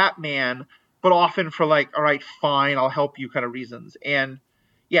helps Batman, but often for like, all right, fine, I'll help you kind of reasons. And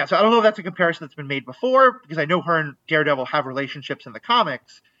yeah, so I don't know if that's a comparison that's been made before because I know her and Daredevil have relationships in the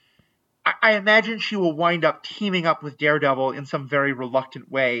comics. I imagine she will wind up teaming up with Daredevil in some very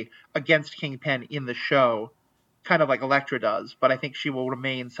reluctant way against Kingpin in the show, kind of like Elektra does. But I think she will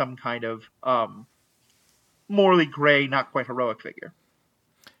remain some kind of morally gray, not quite heroic figure.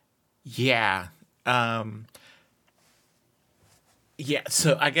 Yeah. Yeah.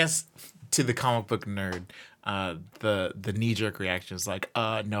 So I guess to the comic book nerd, the knee jerk reaction is like,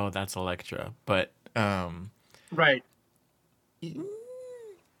 no, that's Elektra. But Right.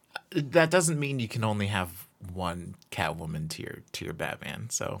 that doesn't mean you can only have one Catwoman to your Batman.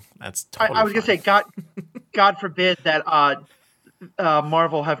 So that's I totally was gonna fine. say, God forbid that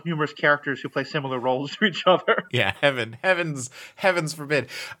Marvel have numerous characters who play similar roles to each other. Yeah, heavens forbid.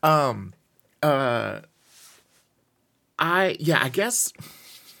 Um, uh, I guess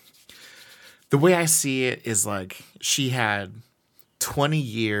the way I see it is like she had 20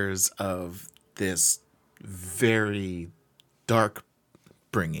 years of this very dark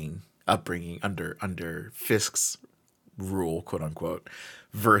upbringing under Fisk's rule, quote unquote,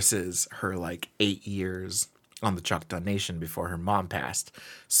 versus her like 8 years on the Choctaw Nation before her mom passed.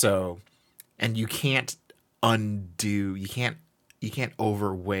 So, and you can't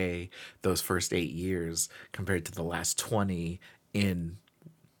overweigh those first 8 years compared to the last 20 in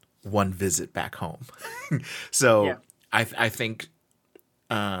one visit back home. Yeah. So I think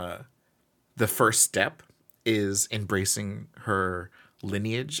the first step is embracing her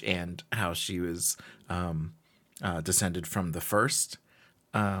lineage and how she was descended from the first.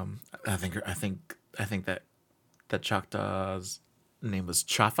 I think that Choctaw's name was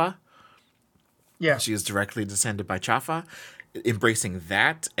Chafa. Yeah. She is directly descended by Chafa. Embracing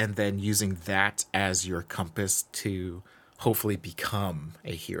that and then using that as your compass to hopefully become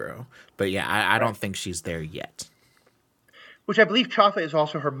a hero. But yeah, I Right. don't think she's there yet. Which I believe Chafa is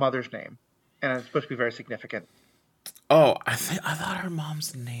also her mother's name, and it's supposed to be very significant. Oh, I thought her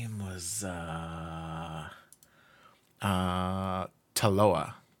mom's name was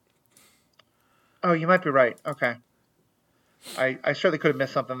Taloa. Oh, you might be right. Okay. I certainly could have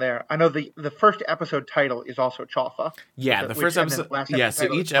missed something there. I know the first episode title is also Chafa, Yeah, the which first and then the episode. last Yeah, episode so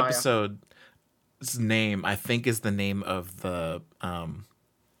title is each Maya. episode's name I think is the name of the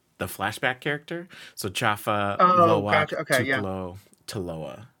flashback character. So Chafa, Oh, Loak, gotcha. Okay, yeah. Tuplo,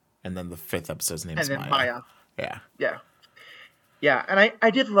 Taloa, and then the fifth episode's name And is then Maya. Maya. Yeah. Yeah. Yeah. And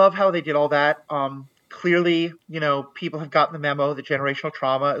I did love how they did all that. Clearly, people have gotten the memo that generational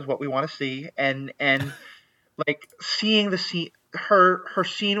trauma is what we want to see. And like seeing the scene her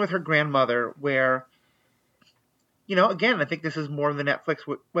scene with her grandmother where again, I think this is more than Netflix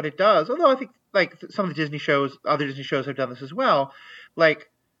what it does. Although I think like some of the other Disney shows have done this as well.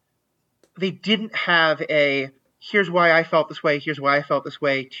 Like they didn't have a here's why I felt this way, here's why I felt this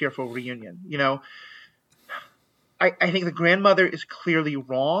way, tearful reunion. I think the grandmother is clearly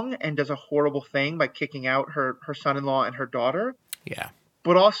wrong and does a horrible thing by kicking out her son-in-law and her daughter. Yeah.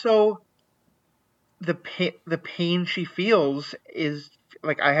 But also the pain she feels is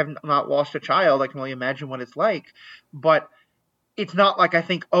like I have not lost a child. I can only imagine what it's like. But it's not like I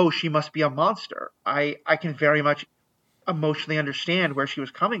think, oh, she must be a monster. I can very much emotionally understand where she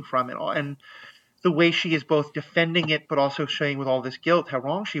was coming from and the way she is both defending it but also showing with all this guilt how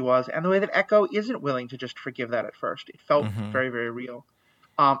wrong she was, and the way that Echo isn't willing to just forgive that at first. It felt Mm-hmm. very, very real.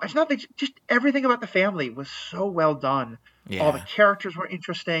 I just not think just everything about the family was so well done. All the Yeah. characters were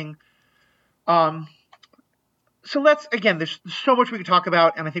interesting. Um, so let's again. There's so much we could talk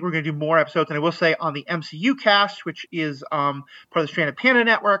about, and I think we're going to do more episodes. And I will say on the MCU cast, which is part of the Stranded Panda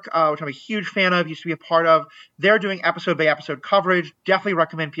Network, which I'm a huge fan of, used to be a part of. They're doing episode by episode coverage. Definitely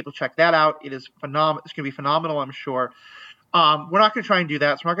recommend people check that out. It is phenomenal. It's going to be phenomenal, I'm sure. We're not going to try and do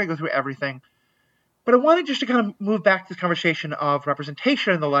that, so we're not going to go through everything. But I wanted just to kind of move back to this conversation of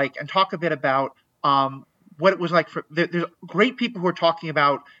representation and the like, and talk a bit about what it was like for. There's great people who are talking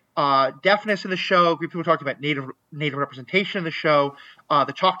about deafness in the show. Great people talking about native representation in the show.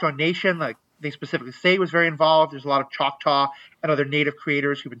 The Choctaw Nation, like they specifically say, was very involved. There's a lot of Choctaw and other native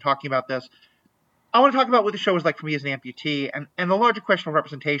creators who've been talking about this. I want to talk about what the show was like for me as an amputee and the larger question of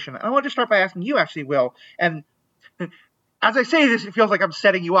representation. And I want to start by asking you, actually, Will. And as I say this, it feels like I'm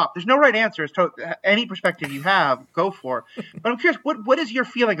setting you up. There's no right answer. It's any perspective you have, go for. But I'm curious, what is your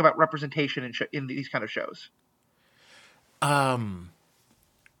feeling about representation in these kind of shows?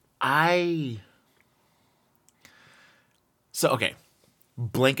 I so okay.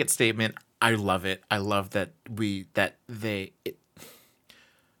 Blanket statement. I love it. I love that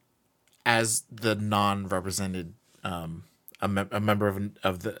as the non-represented a member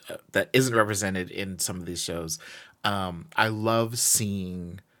of the that isn't represented in some of these shows. I love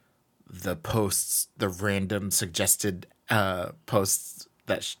seeing the posts, the random suggested posts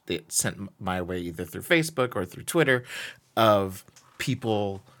that they sent my way either through Facebook or through Twitter of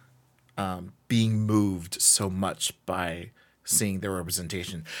people being moved so much by seeing their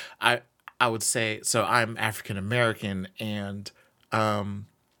representation. I would say so. I'm African American, and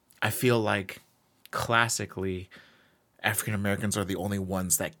I feel like classically African Americans are the only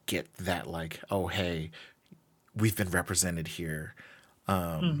ones that get that, like, oh hey, we've been represented here.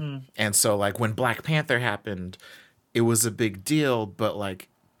 Mm-hmm. And so like when Black Panther happened, it was a big deal, but like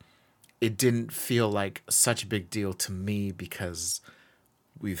it didn't feel like such a big deal to me because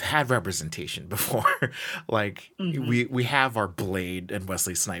we've had representation before. Like Mm-hmm. we have our Blade and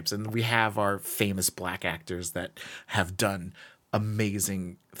Wesley Snipes, and we have our famous black actors that have done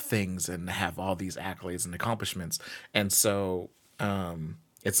amazing things and have all these accolades and accomplishments. And so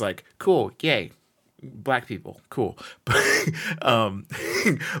it's like cool, yay, black people, cool. um,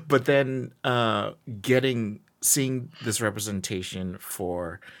 but then getting seeing this representation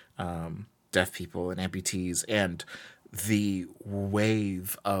for deaf people and amputees and the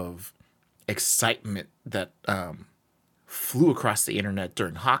wave of excitement that flew across the internet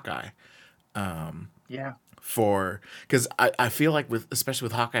during Hawkeye Yeah. for because I feel like with especially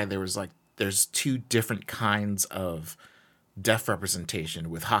with Hawkeye there's two different kinds of deaf representation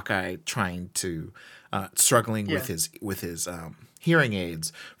with Hawkeye trying to struggling Yeah. with his hearing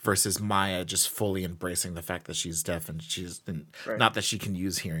aids versus Maya just fully embracing the fact that she's deaf and Right. not that she can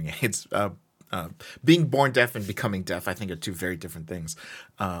use hearing aids. Being born deaf and becoming deaf, I think, are two very different things.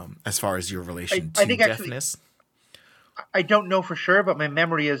 As far as your relation I to think actually deafness, I don't know for sure, but my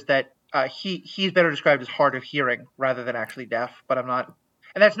memory is that he's better described as hard of hearing rather than actually deaf. But I'm not,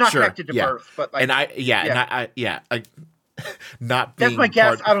 and that's not sure, connected to yeah, birth. But and like, yeah, not that's my being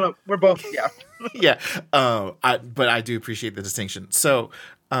guess. part. I don't know. We're both, yeah. Yeah, but I do appreciate the distinction. So,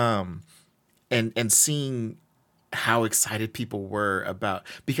 and seeing how excited people were about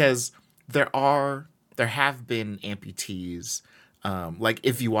because there have been amputees. Like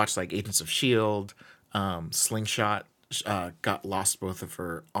if you watch like Agents of Shield, Slingshot got lost both of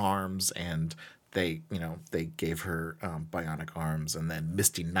her arms and they gave her bionic arms, and then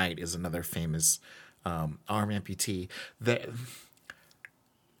Misty Knight is another famous arm amputee. That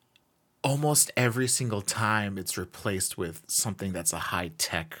almost every single time it's replaced with something that's a high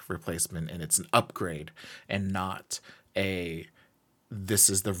tech replacement and it's an upgrade and not a this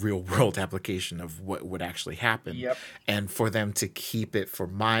is the real world application of what would actually happen. Yep. And for them to keep it for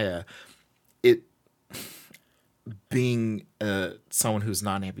Maya, it being someone who's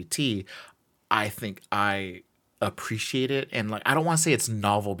non-amputee, I think I appreciate it. And like I don't want to say it's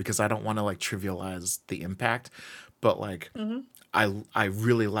novel because I don't want to like trivialize the impact, but like Mm-hmm. I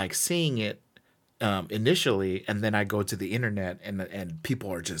really like seeing it initially, and then I go to the internet and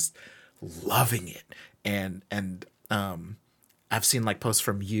people are just loving it, and I've seen like posts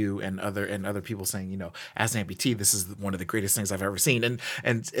from you and other people saying, as an amputee, this is one of the greatest things I've ever seen, and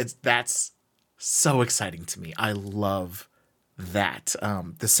it's that's so exciting to me. I love that.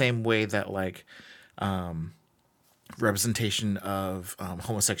 The same way that like representation of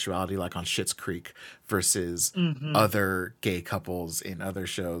homosexuality, like on Schitt's Creek, versus Mm-hmm. other gay couples in other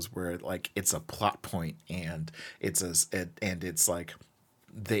shows, where like it's a plot point and it's like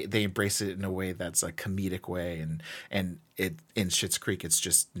they embrace it in a way that's a comedic way, and it in Schitt's Creek it's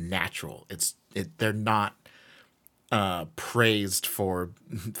just natural. They're not praised for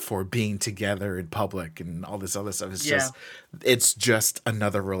being together in public and all this other stuff. Yeah. It's just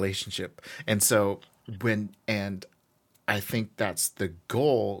another relationship. And so and I think that's the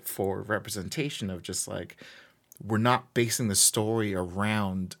goal for representation of just like we're not basing the story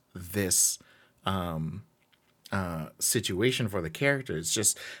around this situation for the character. It's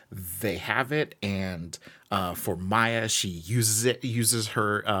just they have it, and for Maya, she uses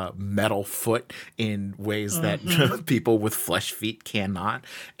her metal foot in ways Mm-hmm. that people with flesh feet cannot,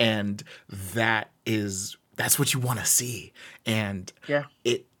 and that's what you want to see, and Yeah.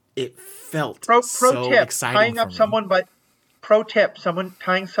 it felt Pro so tip: exciting for me. pro tip: someone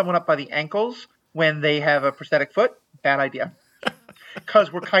tying someone up by the ankles when they have a prosthetic foot. Bad idea.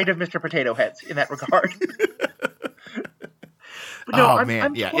 Because we're kind of Mr. Potato Heads in that regard. But no, Oh I'm man,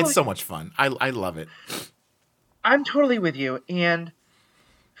 I'm yeah, it's totally so much fun. I love it. I'm totally with you. And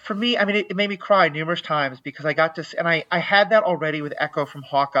for me, I mean, it made me cry numerous times because I got to, and I had that already with Echo from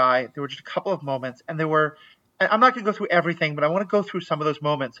Hawkeye. There were just a couple of moments, and there were, and I'm not going to go through everything, but I want to go through some of those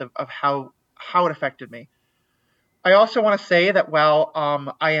moments of how it affected me. I also want to say that while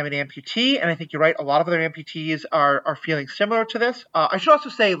I am an amputee, and I think you're right, a lot of other amputees are feeling similar to this. I should also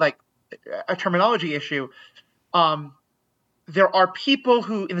say, like, a terminology issue. Um, there are people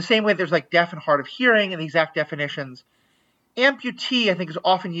who, in the same way, there's like deaf and hard of hearing, and the exact definitions. Amputee, I think, is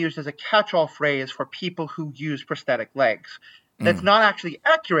often used as a catch-all phrase for people who use prosthetic legs. That's Mm, not actually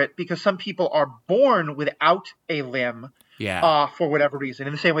accurate because some people are born without a limb yeah. for whatever reason.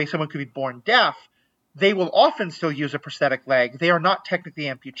 In the same way, someone could be born deaf, they will often still use a prosthetic leg. They are not technically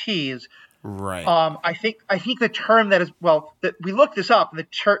amputees. Right. I think the term that is, well, that we looked this up, and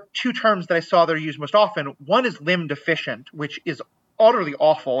the two terms that I saw that are used most often, one is limb deficient, which is utterly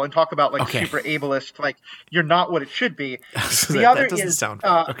awful, and talk about like Okay. super ableist, like you're not what it should be. So The that other doesn't is sound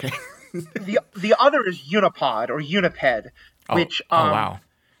right. Okay. the other is unipod or uniped, Oh. which Oh wow.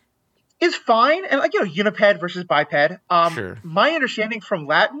 is fine. And like, uniped versus biped. Sure. My understanding from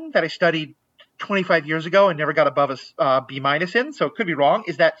Latin that I studied 25 years ago and never got above a B minus in, so it could be wrong,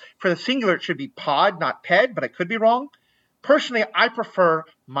 is that for the singular it should be pod, not ped, but I could be wrong. Personally, I prefer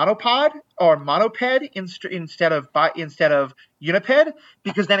monopod or monoped instead of uniped,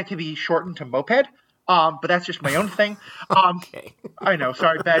 because then it can be shortened to moped. But that's just my own thing. Okay. I know,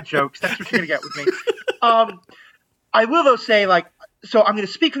 sorry, bad jokes. That's what you're gonna get with me. I will though say, like, so I'm going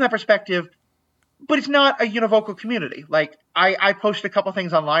to speak from that perspective, but it's not a univocal community. Like, I posted a couple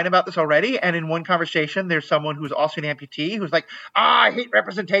things online about this already, and in one conversation, there's someone who's also an amputee who's like, I hate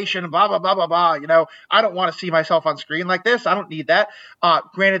representation, blah, blah, blah, blah, blah. I don't want to see myself on screen like this. I don't need that.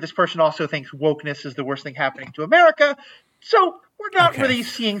 Granted, this person also thinks wokeness is the worst thing happening to America, so we're not really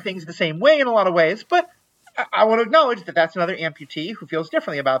seeing things the same way in a lot of ways, but I want to acknowledge that that's another amputee who feels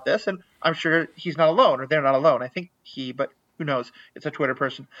differently about this, and I'm sure he's not alone, or they're not alone. I think but who knows? It's a Twitter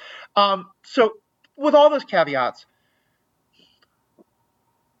person. So with all those caveats,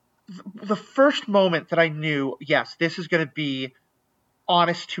 the first moment that I knew, yes, this is going to be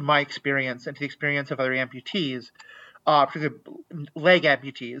honest to my experience and to the experience of other amputees, particularly leg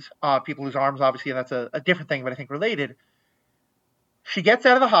amputees, people lose arms, obviously, and that's a different thing, but I think related. She gets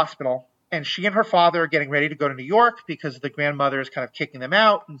out of the hospital, and she and her father are getting ready to go to New York because the grandmother is kind of kicking them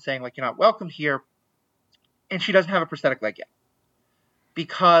out and saying, like, you're not welcome here. And she doesn't have a prosthetic leg yet.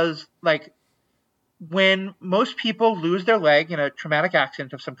 Because, like, when most people lose their leg in a traumatic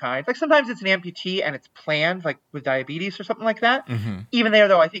accident of some kind, like sometimes it's an amputee and it's planned, like with diabetes or something like that. Mm-hmm. Even there,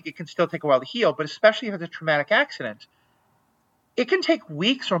 though, I think it can still take a while to heal. But especially if it's a traumatic accident, it can take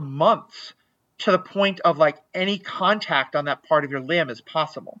weeks or months to the point of, like, any contact on that part of your limb is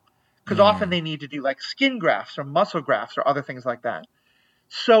possible. Because often they need to do, like, skin grafts or muscle grafts or other things like that.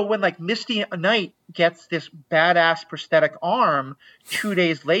 So when, like, Misty Knight gets this badass prosthetic arm 2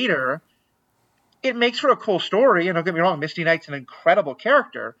 days later, it makes for a cool story. And don't get me wrong, Misty Knight's an incredible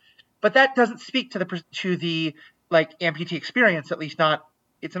character, but that doesn't speak to the like amputee experience. At least not.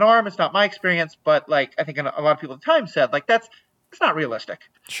 It's an arm. It's not my experience, but like I think a lot of people at the time said, like it's not realistic.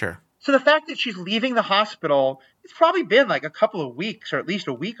 Sure. So the fact that she's leaving the hospital, it's probably been like a couple of weeks or at least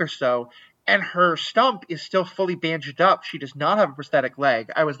a week or so, and her stump is still fully bandaged up. She does not have a prosthetic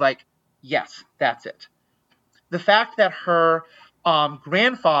leg. I was like, yes, that's it. The fact that her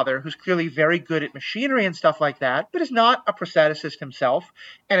grandfather, who's clearly very good at machinery and stuff like that, but is not a prostheticist himself,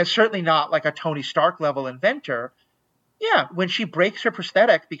 and is certainly not like a Tony Stark level inventor, yeah, when she breaks her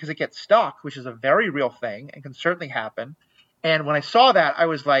prosthetic because it gets stuck, which is a very real thing and can certainly happen, and when I saw that, I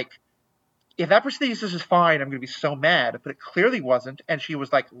was like, if that prosthesis is fine, I'm going to be so mad. But it clearly wasn't, and she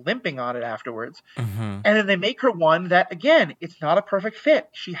was like limping on it afterwards. Mm-hmm. And then they make her one that, again, it's not a perfect fit.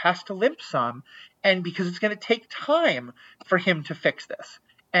 She has to limp some, and because it's going to take time for him to fix this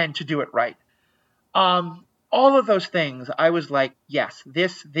and to do it right. All of those things, I was like, yes,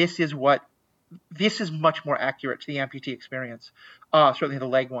 this is much more accurate to the amputee experience, certainly the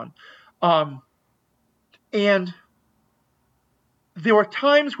leg one. And there were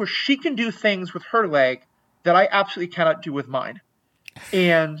times where she can do things with her leg that I absolutely cannot do with mine.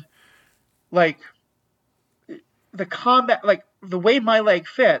 And like the combat, like the way my leg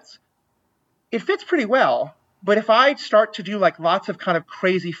fits, it fits pretty well. But if I start to do like lots of kind of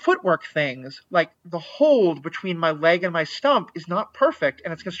crazy footwork things, like the hold between my leg and my stump is not perfect,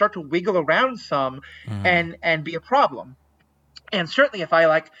 and it's going to start to wiggle around some and be a problem. And certainly if I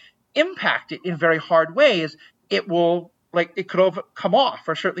like impact it in very hard ways, it will, like, it could come off,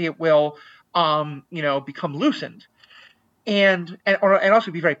 or certainly it will, become loosened, and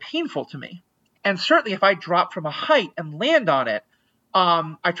also be very painful to me. And certainly if I drop from a height and land on it,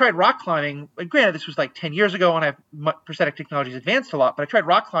 I tried rock climbing. Granted, this was like 10 years ago, and prosthetic technology has advanced a lot, but I tried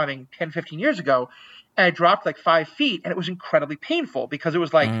rock climbing 10, 15 years ago, and I dropped like 5 feet, and it was incredibly painful because it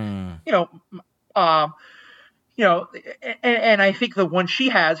was like, and I think the one she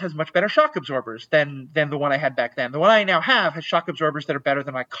has much better shock absorbers than the one I had back then. The one I now have has shock absorbers that are better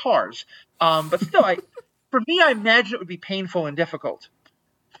than my car's. But still, for me, I imagine it would be painful and difficult.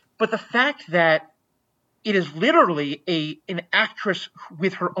 But the fact that it is literally an actress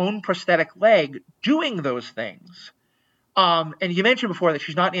with her own prosthetic leg doing those things. And you mentioned before that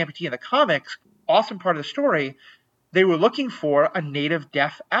she's not an amputee in the comics. Awesome part of the story. They were looking for a native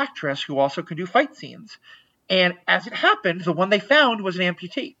deaf actress who also could do fight scenes. And as it happened, the one they found was an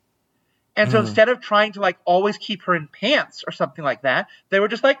amputee. And so instead of trying to like always keep her in pants or something like that, they were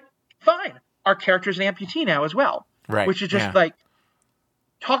just like, fine, our character's an amputee now as well. Right. Which is just Yeah. like,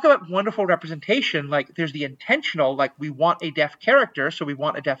 talk about wonderful representation. Like, there's the intentional, like, we want a deaf character, so we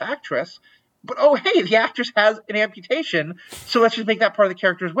want a deaf actress. But oh, hey, the actress has an amputation, so let's just make that part of the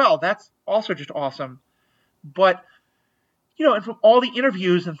character as well. That's also just awesome. But, you know, and from all the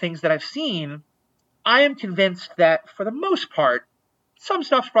interviews and things that I've seen, I am convinced that for the most part, some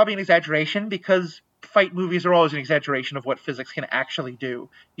stuff's probably an exaggeration, because fight movies are always an exaggeration of what physics can actually do,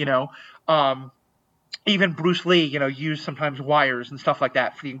 you know? Even Bruce Lee, you know, used sometimes wires and stuff like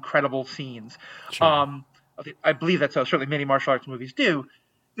that for the incredible scenes. Sure. I believe that's how certainly many martial arts movies do.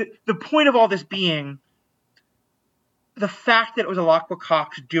 The point of all this being the fact that it was Alakwa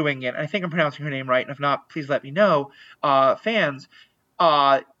Cox doing it, and I think I'm pronouncing her name right, and if not, please let me know, fans,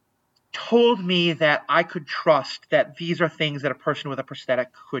 told me that I could trust that these are things that a person with a prosthetic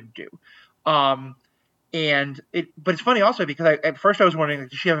could do. But it's funny also because at first I was wondering, like,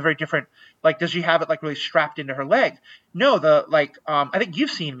 does she have a very different, like, does she have it like really strapped into her leg? No, I think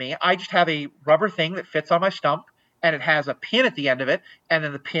you've seen me. I just have a rubber thing that fits on my stump, and it has a pin at the end of it, and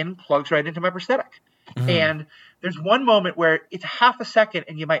then the pin plugs right into my prosthetic. And there's one moment where it's half a second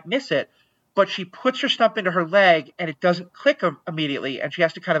and you might miss it, but she puts her stump into her leg and it doesn't click immediately, and she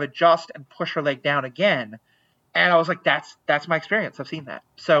has to kind of adjust and push her leg down again. And I was like, that's my experience. I've seen that.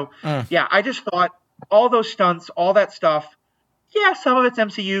 So yeah, I just thought all those stunts, all that stuff, yeah, some of it's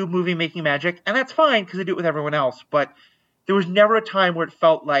MCU movie making magic, and that's fine because they do it with everyone else. But there was never a time where it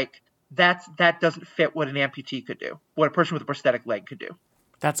felt like that doesn't fit what an amputee could do, what a person with a prosthetic leg could do.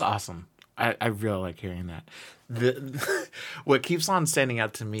 That's awesome. I really like hearing that. What keeps on standing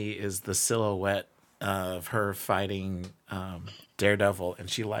out to me is the silhouette of her fighting Daredevil, and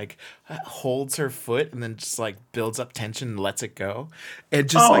she like holds her foot and then just like builds up tension and lets it go, and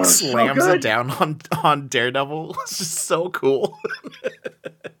just like slams it down on Daredevil. It's just so cool.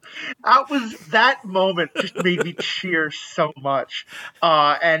 That moment just made me cheer so much,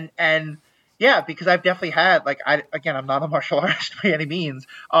 and yeah, because I've definitely had, like, I'm not a martial artist by any means,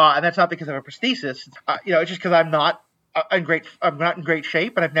 and that's not because I have a prosthesis. You know, it's just because I'm not in great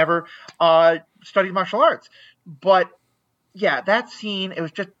shape, and I've never studied martial arts. But yeah, that scene, it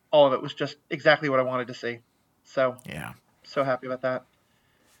was just, all of it was just exactly what I wanted to see. So Yeah. So happy about that.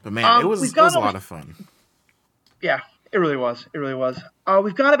 But man, it was a lot of fun. Yeah, it really was. It really was.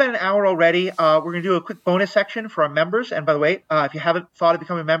 We've got about an hour already. We're going to do a quick bonus section for our members. And by the way, if you haven't thought of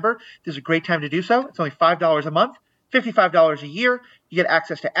becoming a member, this is a great time to do so. It's only $5 a month, $55 a year. You get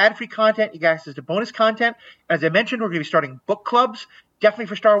access to ad-free content. You get access to bonus content. As I mentioned, we're going to be starting book clubs, definitely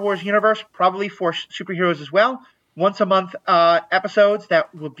for Star Wars Universe, probably for superheroes as well. Once a month episodes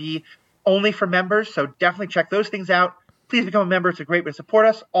that will be only for members. So definitely check those things out. Please become a member. It's a great way to support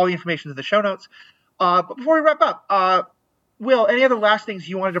us. All the information is in the show notes. But before we wrap up, Will, any other last things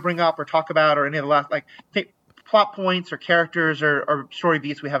you wanted to bring up or talk about, or any other last plot points or characters or story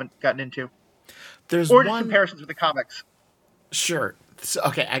beats we haven't gotten into? Just comparisons with the comics. Sure. So,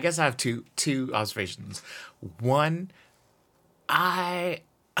 okay, I guess I have two observations. One, I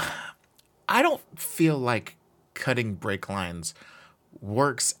don't feel like cutting brake lines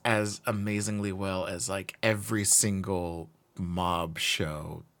works as amazingly well as like every single mob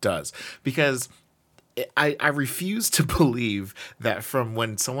show does, because I refuse to believe that from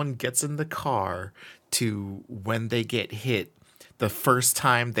when someone gets in the car to when they get hit, the first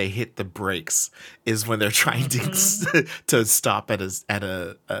time they hit the brakes is when they're trying to stop at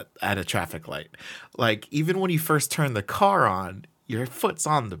a traffic light. Like, even when you first turn the car on, your foot's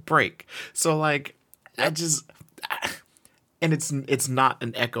on the brake. So like, and it's not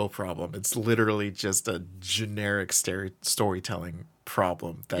an echo problem. It's literally just a generic storytelling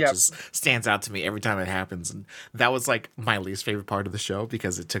problem that just stands out to me every time it happens. And that was like my least favorite part of the show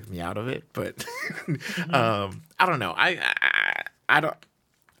because it took me out of it. But I don't know.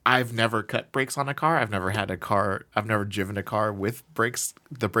 I've never cut brakes on a car. I've never driven a car with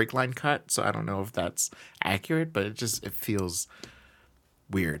the brake line cut. So I don't know if that's accurate, but it feels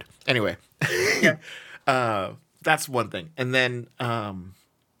weird. Anyway. Yeah. That's one thing. And then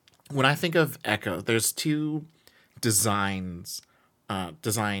when I think of Echo, there's two design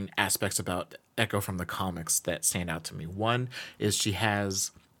aspects about Echo from the comics that stand out to me. One is she has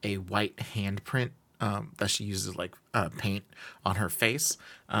a white handprint that she uses like paint on her face.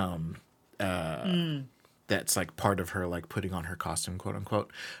 That's like part of her like putting on her costume, quote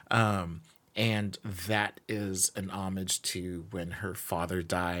unquote. And that is an homage to when her father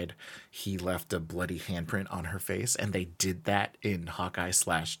died. He left a bloody handprint on her face, and they did that in Hawkeye /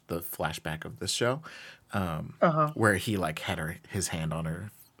 the flashback of this show, where he like had his hand on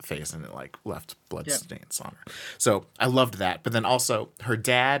her face, and it like left blood Yeah. stains on her. So I loved that. But then also her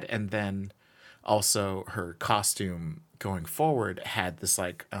dad, and then also her costume going forward had this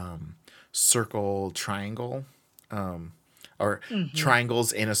like circle triangle, or Mm-hmm.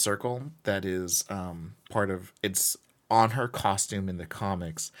 triangles in a circle that is part of it's on her costume in the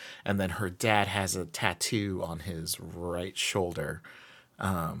comics, and then her dad has a tattoo on his right shoulder,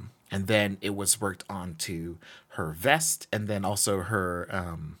 and then it was worked onto her vest, and then also her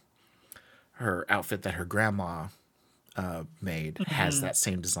outfit that her grandma made has Mm-hmm. that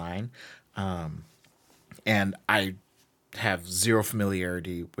same design. And I have zero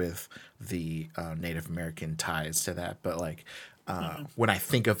familiarity with the Native American ties to that, but like Mm-hmm. when I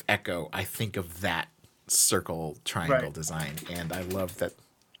think of Echo, I think of that circle triangle Right. design, and I love that.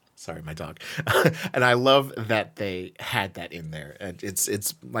 Sorry, my dog. And I love that they had that in there, and it's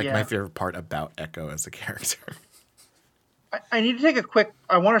like my Yeah. favorite part about Echo as a character. I need to take a quick.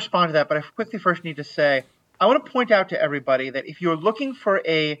 I want to respond to that, but I quickly first need to say I want to point out to everybody that if you're looking for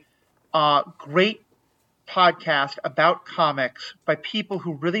a great podcast about comics by people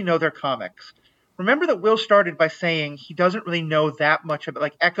who really know their comics, remember that Will started by saying he doesn't really know that much about.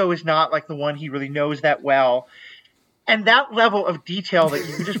 Like Echo is not like the one he really knows that well, and that level of detail that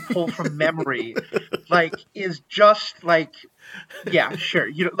you can just pull from memory, like, is just like, yeah, sure,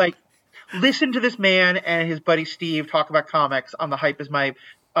 you know, like, listen to this man and his buddy Steve talk about comics on the Hype is My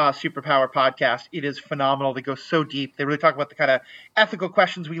Superpower podcast. It is phenomenal. They go so deep. They really talk about the kind of ethical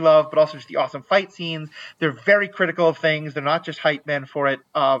questions we love, but also just the awesome fight scenes. They're very critical of things. They're not just hype men for it.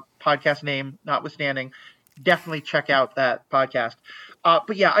 Podcast name notwithstanding, definitely check out that podcast.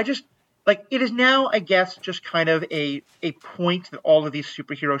 But yeah, I just like it is now, I guess, just kind of a point that all of these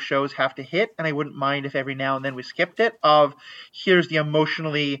superhero shows have to hit, and I wouldn't mind if every now and then we skipped it. Of here's the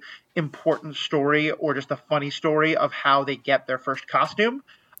emotionally important story or just a funny story of how they get their first costume.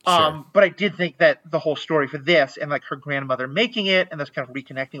 Sure. But I did think that the whole story for this and like her grandmother making it and this kind of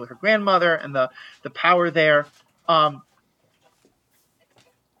reconnecting with her grandmother and the power there.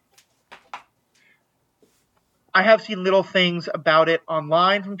 I have seen little things about it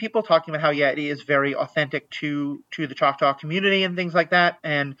online from people talking about how yeah it is very authentic to the Choctaw community and things like that.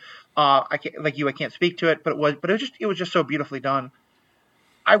 And I can't, like you, I can't speak to it, but it was just so beautifully done.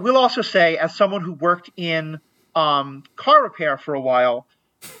 I will also say, as someone who worked in car repair for a while,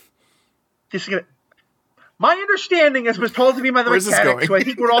 this is gonna. My understanding, as was told to me by the Where's this mechanics, going? who I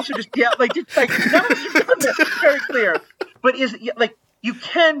think we're also just like none of us have done this. It's very clear, but is like you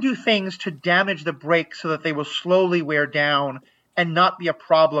can do things to damage the brakes so that they will slowly wear down and not be a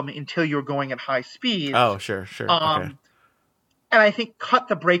problem until you're going at high speeds. Oh, sure, sure. Okay. Um, and I think cut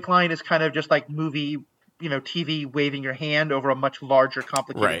the brake line is kind of just like movie, TV waving your hand over a much larger,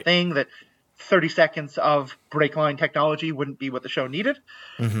 complicated Right. thing that 30 seconds of brake line technology wouldn't be what the show needed.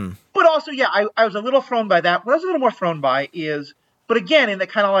 Mm-hmm. But also, yeah, I was a little thrown by that. What I was a little more thrown by is, but again, in the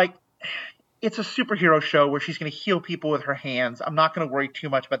kind of like, it's a superhero show where she's going to heal people with her hands. I'm not going to worry too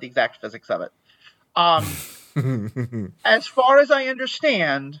much about the exact physics of it. As far as I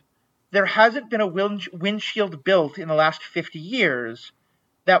understand, there hasn't been a windshield built in the last 50 years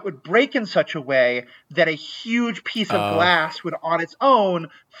that would break in such a way that a huge piece of glass would on its own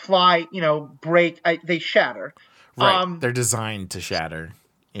fly, break, they shatter. Right. They're designed to shatter.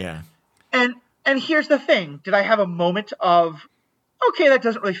 Yeah. And here's the thing. Did I have a moment of, okay, that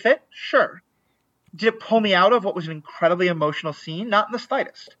doesn't really fit? Sure. Did it pull me out of what was an incredibly emotional scene? Not in the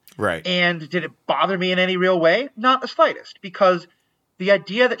slightest. Right. And did it bother me in any real way? Not the slightest. Because the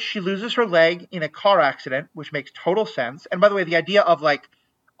idea that she loses her leg in a car accident, which makes total sense. And by the way, the idea of like,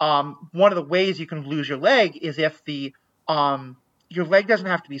 one of the ways you can lose your leg is if your leg doesn't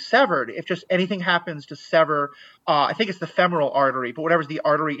have to be severed. If just anything happens to sever, I think it's the femoral artery, but whatever's the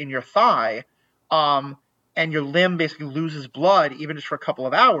artery in your thigh, and your limb basically loses blood, even just for a couple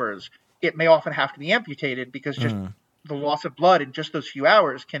of hours, it may often have to be amputated because just the loss of blood in just those few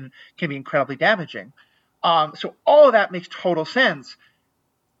hours can be incredibly damaging. So all of that makes total sense.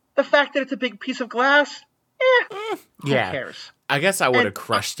 The fact that it's a big piece of glass, who cares? I guess I would have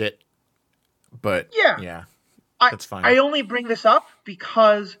crushed it, but yeah, that's fine. I only bring this up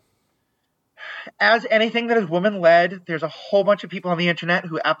because, as anything that is woman-led, there's a whole bunch of people on the internet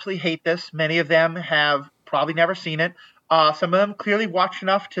who absolutely hate this. Many of them have probably never seen it. Some of them clearly watched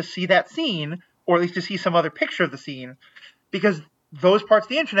enough to see that scene, or at least to see some other picture of the scene, because those parts of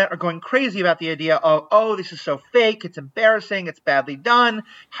the internet are going crazy about the idea of, oh, this is so fake, it's embarrassing, it's badly done,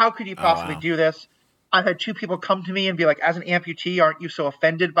 how could you possibly do this? I've had two people come to me and be like, as an amputee, aren't you so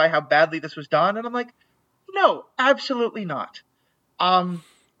offended by how badly this was done? And I'm like, no, absolutely not. Are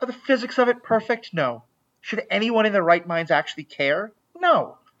the physics of it perfect? No. Should anyone in their right minds actually care?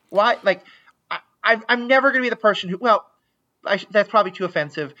 No. Why? Like, I'm never going to be the person who. Well, that's probably too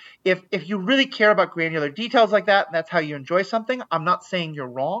offensive. If you really care about granular details like that, and that's how you enjoy something, I'm not saying you're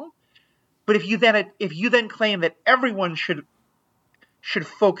wrong. But if you then claim that everyone should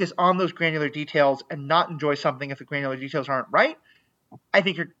focus on those granular details and not enjoy something if the granular details aren't right, I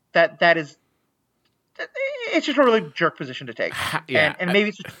think that is it's just a really jerk position to take. Yeah. And maybe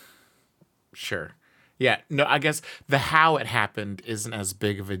it's just, Sure. Yeah. No, I guess the how it happened isn't as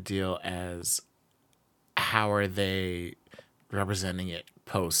big of a deal as how are they representing it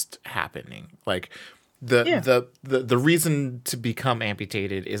post happening. Like yeah, the reason to become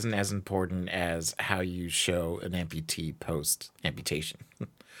amputated isn't as important as how you show an amputee post amputation.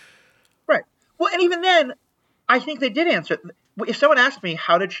 right. Well, and even then, I think they did answer it. If someone asked me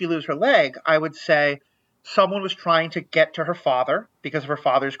how did she lose her leg, I would say someone was trying to get to her father because of her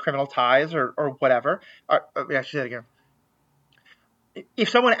father's criminal ties or whatever. Yeah, she said it again. If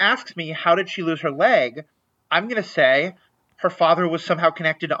someone asks me how did she lose her leg, I'm going to say her father was somehow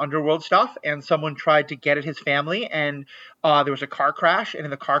connected to underworld stuff, and someone tried to get at his family, and there was a car crash, and in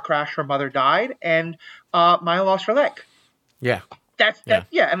the car crash, her mother died, and Maya lost her leg. Yeah. That's Yeah. that.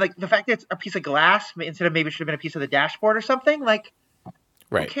 Yeah, and like the fact that it's a piece of glass instead of maybe it should have been a piece of the dashboard or something. Like, who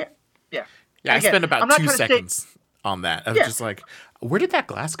Right. cares? Yeah. Yeah, And I again, spent I'm about not 2 trying to say. seconds on that. I was Yeah, just like, where did that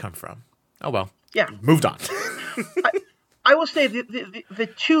glass come from? Oh well. yeah. Moved on. I will say the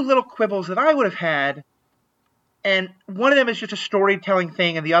two little quibbles that I would have had, and one of them is just a storytelling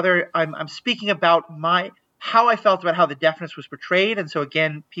thing, and the other I'm speaking about how I felt about how the deafness was portrayed, and so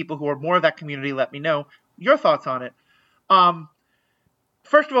again, people who are more of that community, let me know your thoughts on it. Um,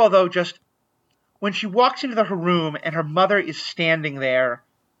 First of all, though, just when she walks into her room and her mother is standing there,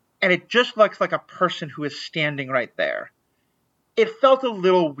 and it just looks like a person who is standing right there, it felt a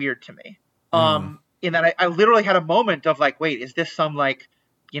little weird to me. Mm. In that I literally had a moment of like, wait, is this some like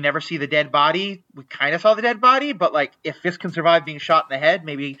you never see the dead body? We kind of saw the dead body, but like if this can survive being shot in the head,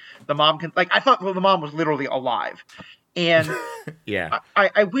 maybe the mom can. Like I thought, well, the mom was literally alive, and Yeah.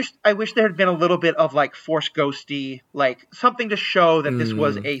 I wish there had been a little bit of like force ghosty, like something to show that this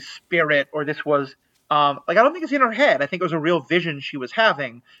was Mm. a spirit or this was like I don't think it's in her head. I think it was a real vision she was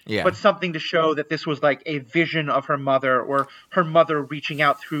having, Yeah. but something to show that this was like a vision of her mother or her mother reaching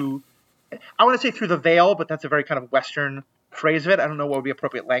out through. I want to say through the veil, but that's a very kind of Western phrase of it. I don't know what would be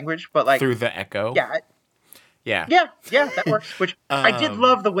appropriate language, but like Through the echo. yeah, Yeah. yeah, that works. Which I did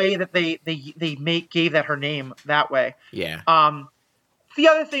love the way that they gave that her name that way. Yeah. The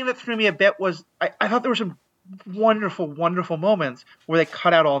other thing that threw me a bit was I thought there were some wonderful, wonderful moments where they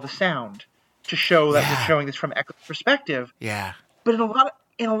cut out all the sound to show that we're Yeah. showing this from Echo's perspective. Yeah. But in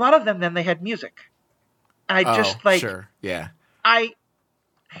a lot of them, then they had music, and I Oh, just like sure. Yeah.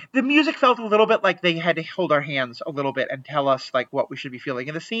 the music felt a little bit like they had to hold our hands a little bit and tell us like what we should be feeling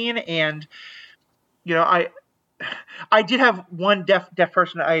in the scene. And you know, I did have one deaf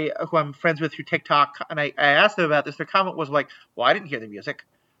person who I'm friends with through TikTok, and I asked them about this. Their comment was like, "Well, I didn't hear the music."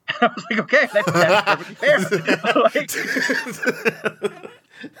 And I was like, "Okay, that's perfectly fair."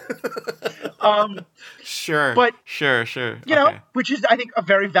 Sure. But Sure. you know, which is I think a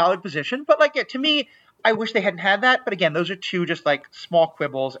very valid position. But like, yeah, to me, I wish they hadn't had that. But again, those are two just like small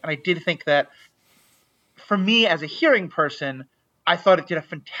quibbles, and I did think that for me as a hearing person, I thought it did a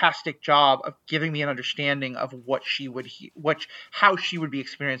fantastic job of giving me an understanding of what she would how she would be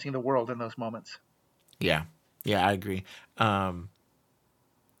experiencing the world in those moments. Yeah. Yeah, I agree.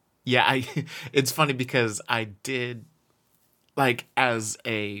 Yeah, it's funny because I did like as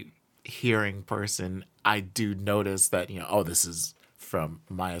a hearing person, I do notice that, oh, this is from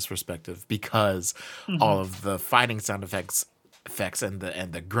Maya's perspective because all Mm-hmm. of the fighting sound effects and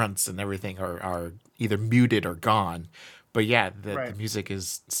the grunts and everything are either muted or gone. But yeah, the Right. music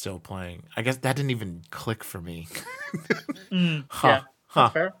is still playing. I guess that didn't even click for me. Yeah, that's Huh.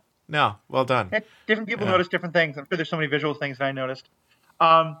 fair. No, well done. Yeah, different people Yeah. notice different things. I'm sure there's so many visual things that I noticed.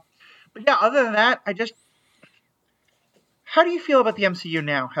 Um, but yeah, other than that, how do you feel about the MCU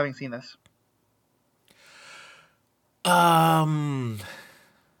now, having seen this? Um,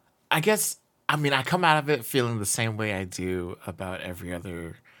 I guess I mean I come out of it feeling the same way I do about every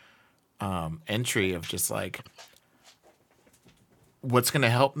other entry of just like what's going to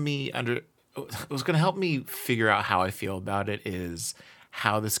help me what's going to help me figure out how I feel about it is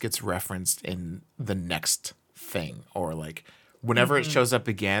how this gets referenced in the next thing or like whenever it Mm-hmm. shows up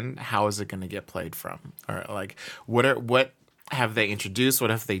again, how is it going to get played from? Or like what have they introduced?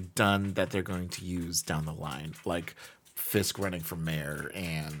 What have they done that they're going to use down the line? Like Fisk running for mayor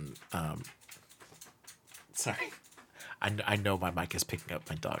and sorry. I know my mic is picking up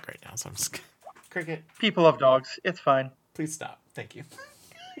my dog right now, so I'm just cricket. People love dogs. It's fine. Please stop. Thank you.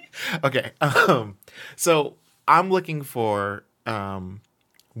 Okay. So I'm looking for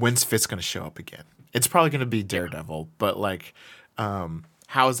when's Fitz going to show up again? It's probably going to be Yeah. Daredevil, but like,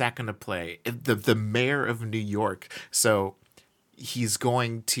 how is that going to play? The mayor of New York, so he's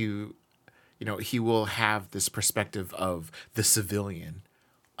going to, he will have this perspective of the civilian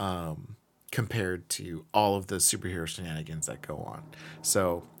compared to all of the superhero shenanigans that go on.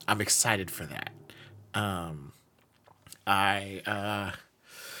 So I'm excited for that. I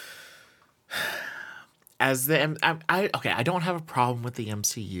as the I okay, I don't have a problem with the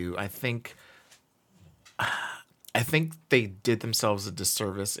MCU. I think they did themselves a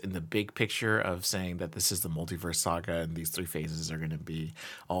disservice in the big picture of saying that this is the multiverse saga and these three phases are going to be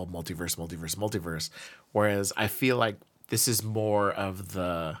all multiverse, multiverse, multiverse. Whereas I feel like this is more of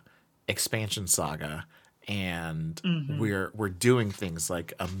the expansion saga, and Hmm. we're doing things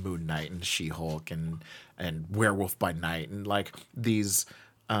like a Moon Knight and She Hulk and Werewolf by Night and like these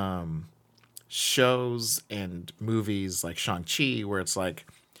shows and movies like Shang-Chi where it's like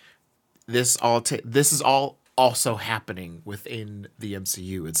this is all also happening within the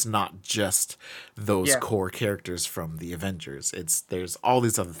MCU. It's not just those Yeah. core characters from the Avengers. There's all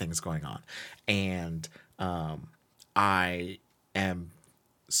these other things going on, and I am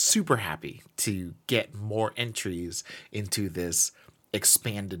super happy to get more entries into this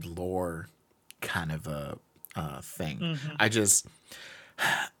expanded lore kind of a thing. Hmm. I just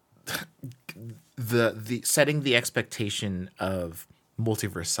the setting the expectation of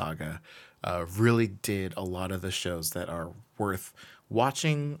multiverse saga really did a lot of the shows that are worth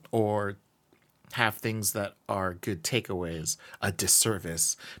watching or have things that are good takeaways a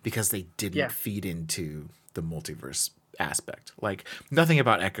disservice because they didn't Yeah. feed into the multiverse aspect. Like nothing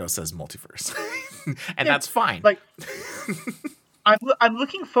about Echo says multiverse, and Yeah. that's fine. Like I'm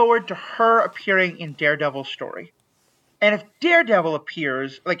looking forward to her appearing in Daredevil's story. And if Daredevil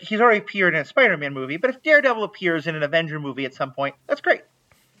appears, like he's already appeared in a Spider-Man movie, but if Daredevil appears in an Avenger movie at some point, that's great.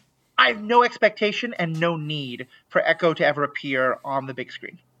 I have no expectation and no need for Echo to ever appear on the big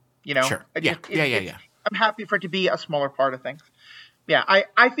screen. You know, Sure. Yeah. Yeah. Yeah. it's Yeah. I'm happy for it to be a smaller part of things. Yeah,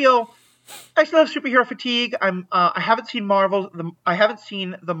 I feel I still have superhero fatigue. I haven't seen I haven't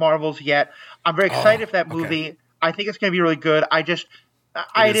seen the Marvels yet. I'm very excited Oh. for that Okay. movie. I think it's going to be really good. I just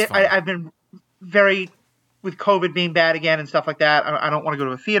It is fun. I've been very with COVID being bad again and stuff like that. I don't want to go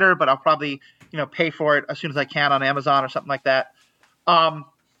to a theater, but I'll probably pay for it as soon as I can on Amazon or something like that. Um,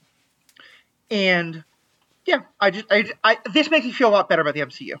 and yeah, this makes me feel a lot better about the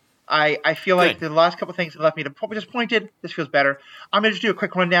MCU. I feel like Good. the last couple of things that left me disappointed. This feels better. I'm gonna just do a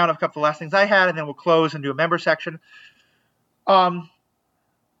quick rundown of a couple of the last things I had, and then we'll close and do a member section. Um,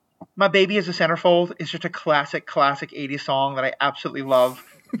 My Baby is a Centerfold is just a classic 80s song that I absolutely love.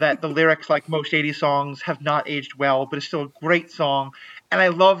 That the lyrics, like most 80s songs, have not aged well, but it's still a great song. And I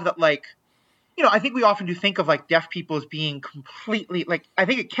love that, like, I think we often do think of like deaf people as being completely like I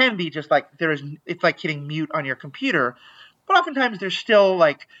think it can be just like it's like hitting mute on your computer, but oftentimes there's still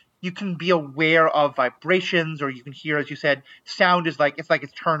like you can be aware of vibrations or you can hear, as you said, sound is like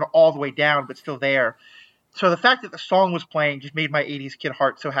it's turned all the way down but still there. So the fact that the song was playing just made my 80s kid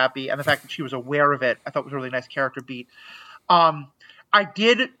heart so happy, and the fact that she was aware of it I thought was a really nice character beat. um, I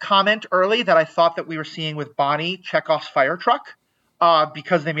did comment early that I thought that we were seeing with Bonnie Chekhov's fire truck,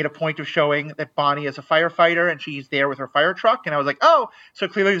 because they made a point of showing that Bonnie is a firefighter and she's there with her fire truck. And I was like, oh, so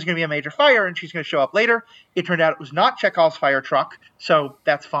clearly there's going to be a major fire and she's going to show up later. It turned out it was not Chekhov's fire truck, so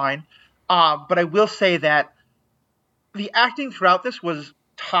that's fine. But I will say that the acting throughout this was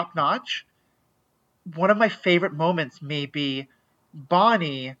top notch. One of my favorite moments may be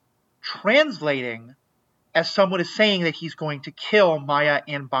Bonnie translating as someone is saying that he's going to kill Maya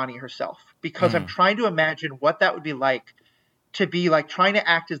and Bonnie herself, because I'm Mm. trying to imagine what that would be like to be like trying to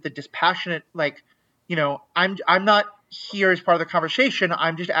act as the dispassionate, like, I'm not here as part of the conversation,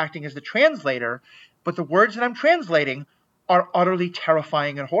 I'm just acting as the translator, but the words that I'm translating are utterly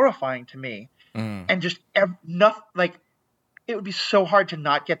terrifying and horrifying to me. Mm. And just nothing, like, it would be so hard to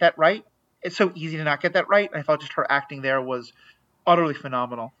not get that right. It's so easy to not get that right. And I felt just her acting there was utterly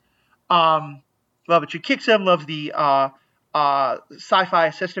phenomenal. Love it. She kicks him, loves the sci-fi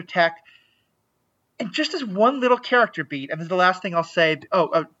assistive tech. And just as one little character beat, and this is the last thing I'll say.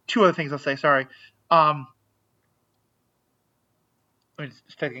 Two other things I'll say. Sorry. Um, let me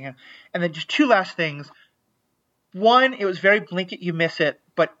just take it again. And then just two last things. One, it was very blink it, you miss it.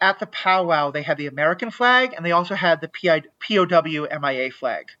 But at the powwow, they had the American flag, and they also had the POW MIA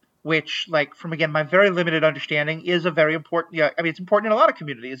flag, which, like, from again my very limited understanding, is a very important. Yeah, I mean, it's important in a lot of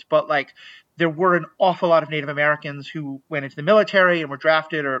communities, but like, there were an awful lot of Native Americans who went into the military and were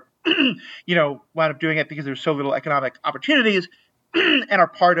drafted, or wound up doing it because there was so little economic opportunities. and are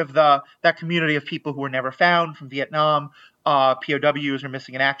part of that community of people who were never found from Vietnam, POWs or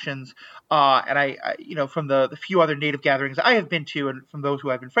missing in actions. And I from the few other Native gatherings I have been to, and from those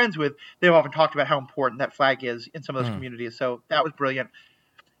who I've been friends with, they've often talked about how important that flag is in some of those communities. So that was brilliant.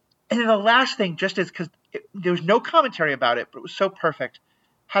 And then the last thing, just is because there was no commentary about it, but it was so perfect,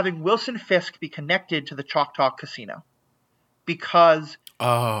 having Wilson Fisk be connected to the Choctaw Casino. Because,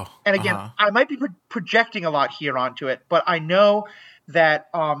 and again, I might be projecting a lot here onto it, but I know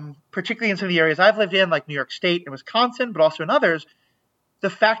that particularly in some of the areas I've lived in, like New York State and Wisconsin, but also in others, the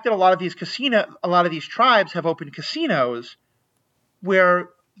fact that a lot of these tribes have opened casinos where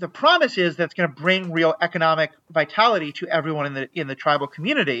the promise is that it's going to bring real economic vitality to everyone in the tribal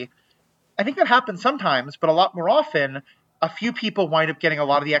community. I think that happens sometimes, but a lot more often, a few people wind up getting a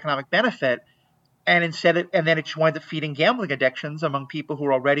lot of the economic benefit, and then it just winds up feeding gambling addictions among people who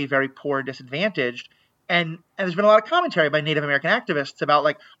are already very poor and disadvantaged. And there's been a lot of commentary by Native American activists about,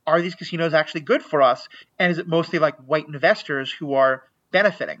 like, are these casinos actually good for us? And is it mostly like white investors who are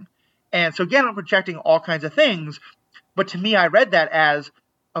benefiting? And so again, I'm projecting all kinds of things, but to me, I read that as,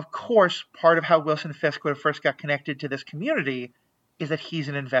 of course, part of how Wilson Fisk would have first got connected to this community is that he's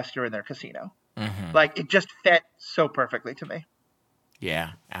an investor in their casino. Mm-hmm. Like, it just fit so perfectly to me.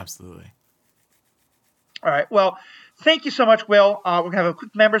 Yeah, absolutely. All right. Well, thank you so much, Will. We're going to have a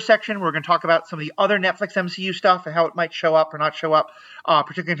quick member section. We're going to talk about some of the other Netflix MCU stuff and how it might show up or not show up,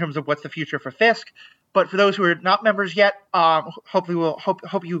 particularly in terms of what's the future for Fisk. But for those who are not members yet, hopefully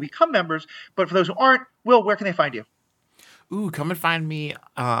hope you will become members. But for those who aren't, Will, where can they find you? Come and find me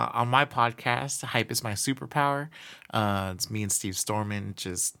on my podcast, Hype is My Superpower. It's me and Steve Storman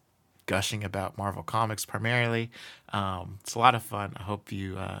just gushing about Marvel Comics primarily. It's a lot of fun. I hope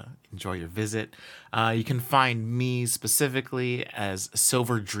you enjoy your visit. You can find me specifically as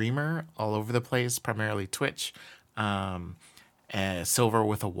Silver Dreamer all over the place, primarily Twitch. Silver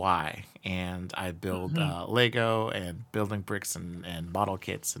with a Y. And I build Lego and building bricks and model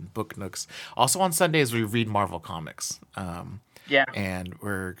kits and book nooks. Also on Sundays, we read Marvel Comics. Yeah. And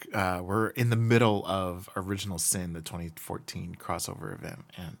we're in the middle of Original Sin, the 2014 crossover event,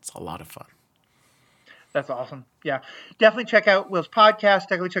 and it's a lot of fun. That's awesome. Yeah. Definitely check out Will's podcast.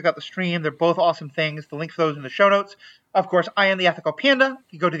 Definitely check out the stream. They're both awesome things. The link for those in the show notes. Of course, I am the Ethical Panda.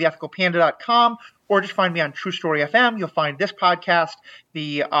 You go to theethicalpanda.com or just find me on True Story FM. You'll find this podcast,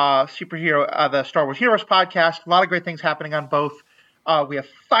 the the Star Wars Heroes podcast. A lot of great things happening on both. We have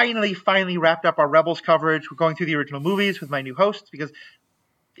finally wrapped up our Rebels coverage. We're going through the original movies with my new hosts because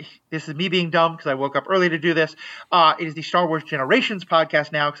this is me being dumb because I woke up early to do this. It is the Star Wars Generations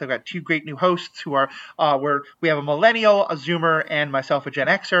podcast now because I've got two great new hosts who are we have a millennial, a Zoomer, and myself, a Gen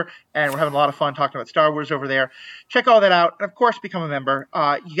Xer, and we're having a lot of fun talking about Star Wars over there. Check all that out, and of course, become a member.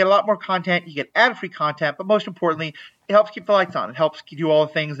 You get a lot more content, you get ad-free content, but most importantly, it helps keep the lights on. It helps do all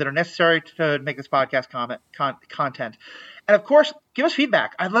the things that are necessary to make this podcast content. And of course, give us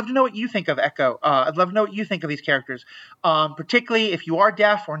feedback. I'd love to know what you think of Echo. I'd love to know what you think of these characters, particularly if you are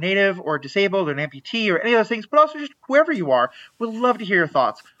deaf or native or disabled or an amputee or any of those things, but also just whoever you are. We'd love to hear your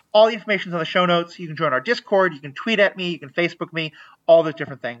thoughts. All the information is on the show notes. You can join our Discord. You can tweet at me. You can Facebook me, all those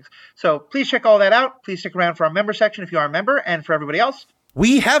different things. So please check all that out. Please stick around for our member section if you are a member. And for everybody else,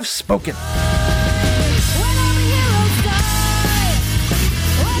 we have spoken.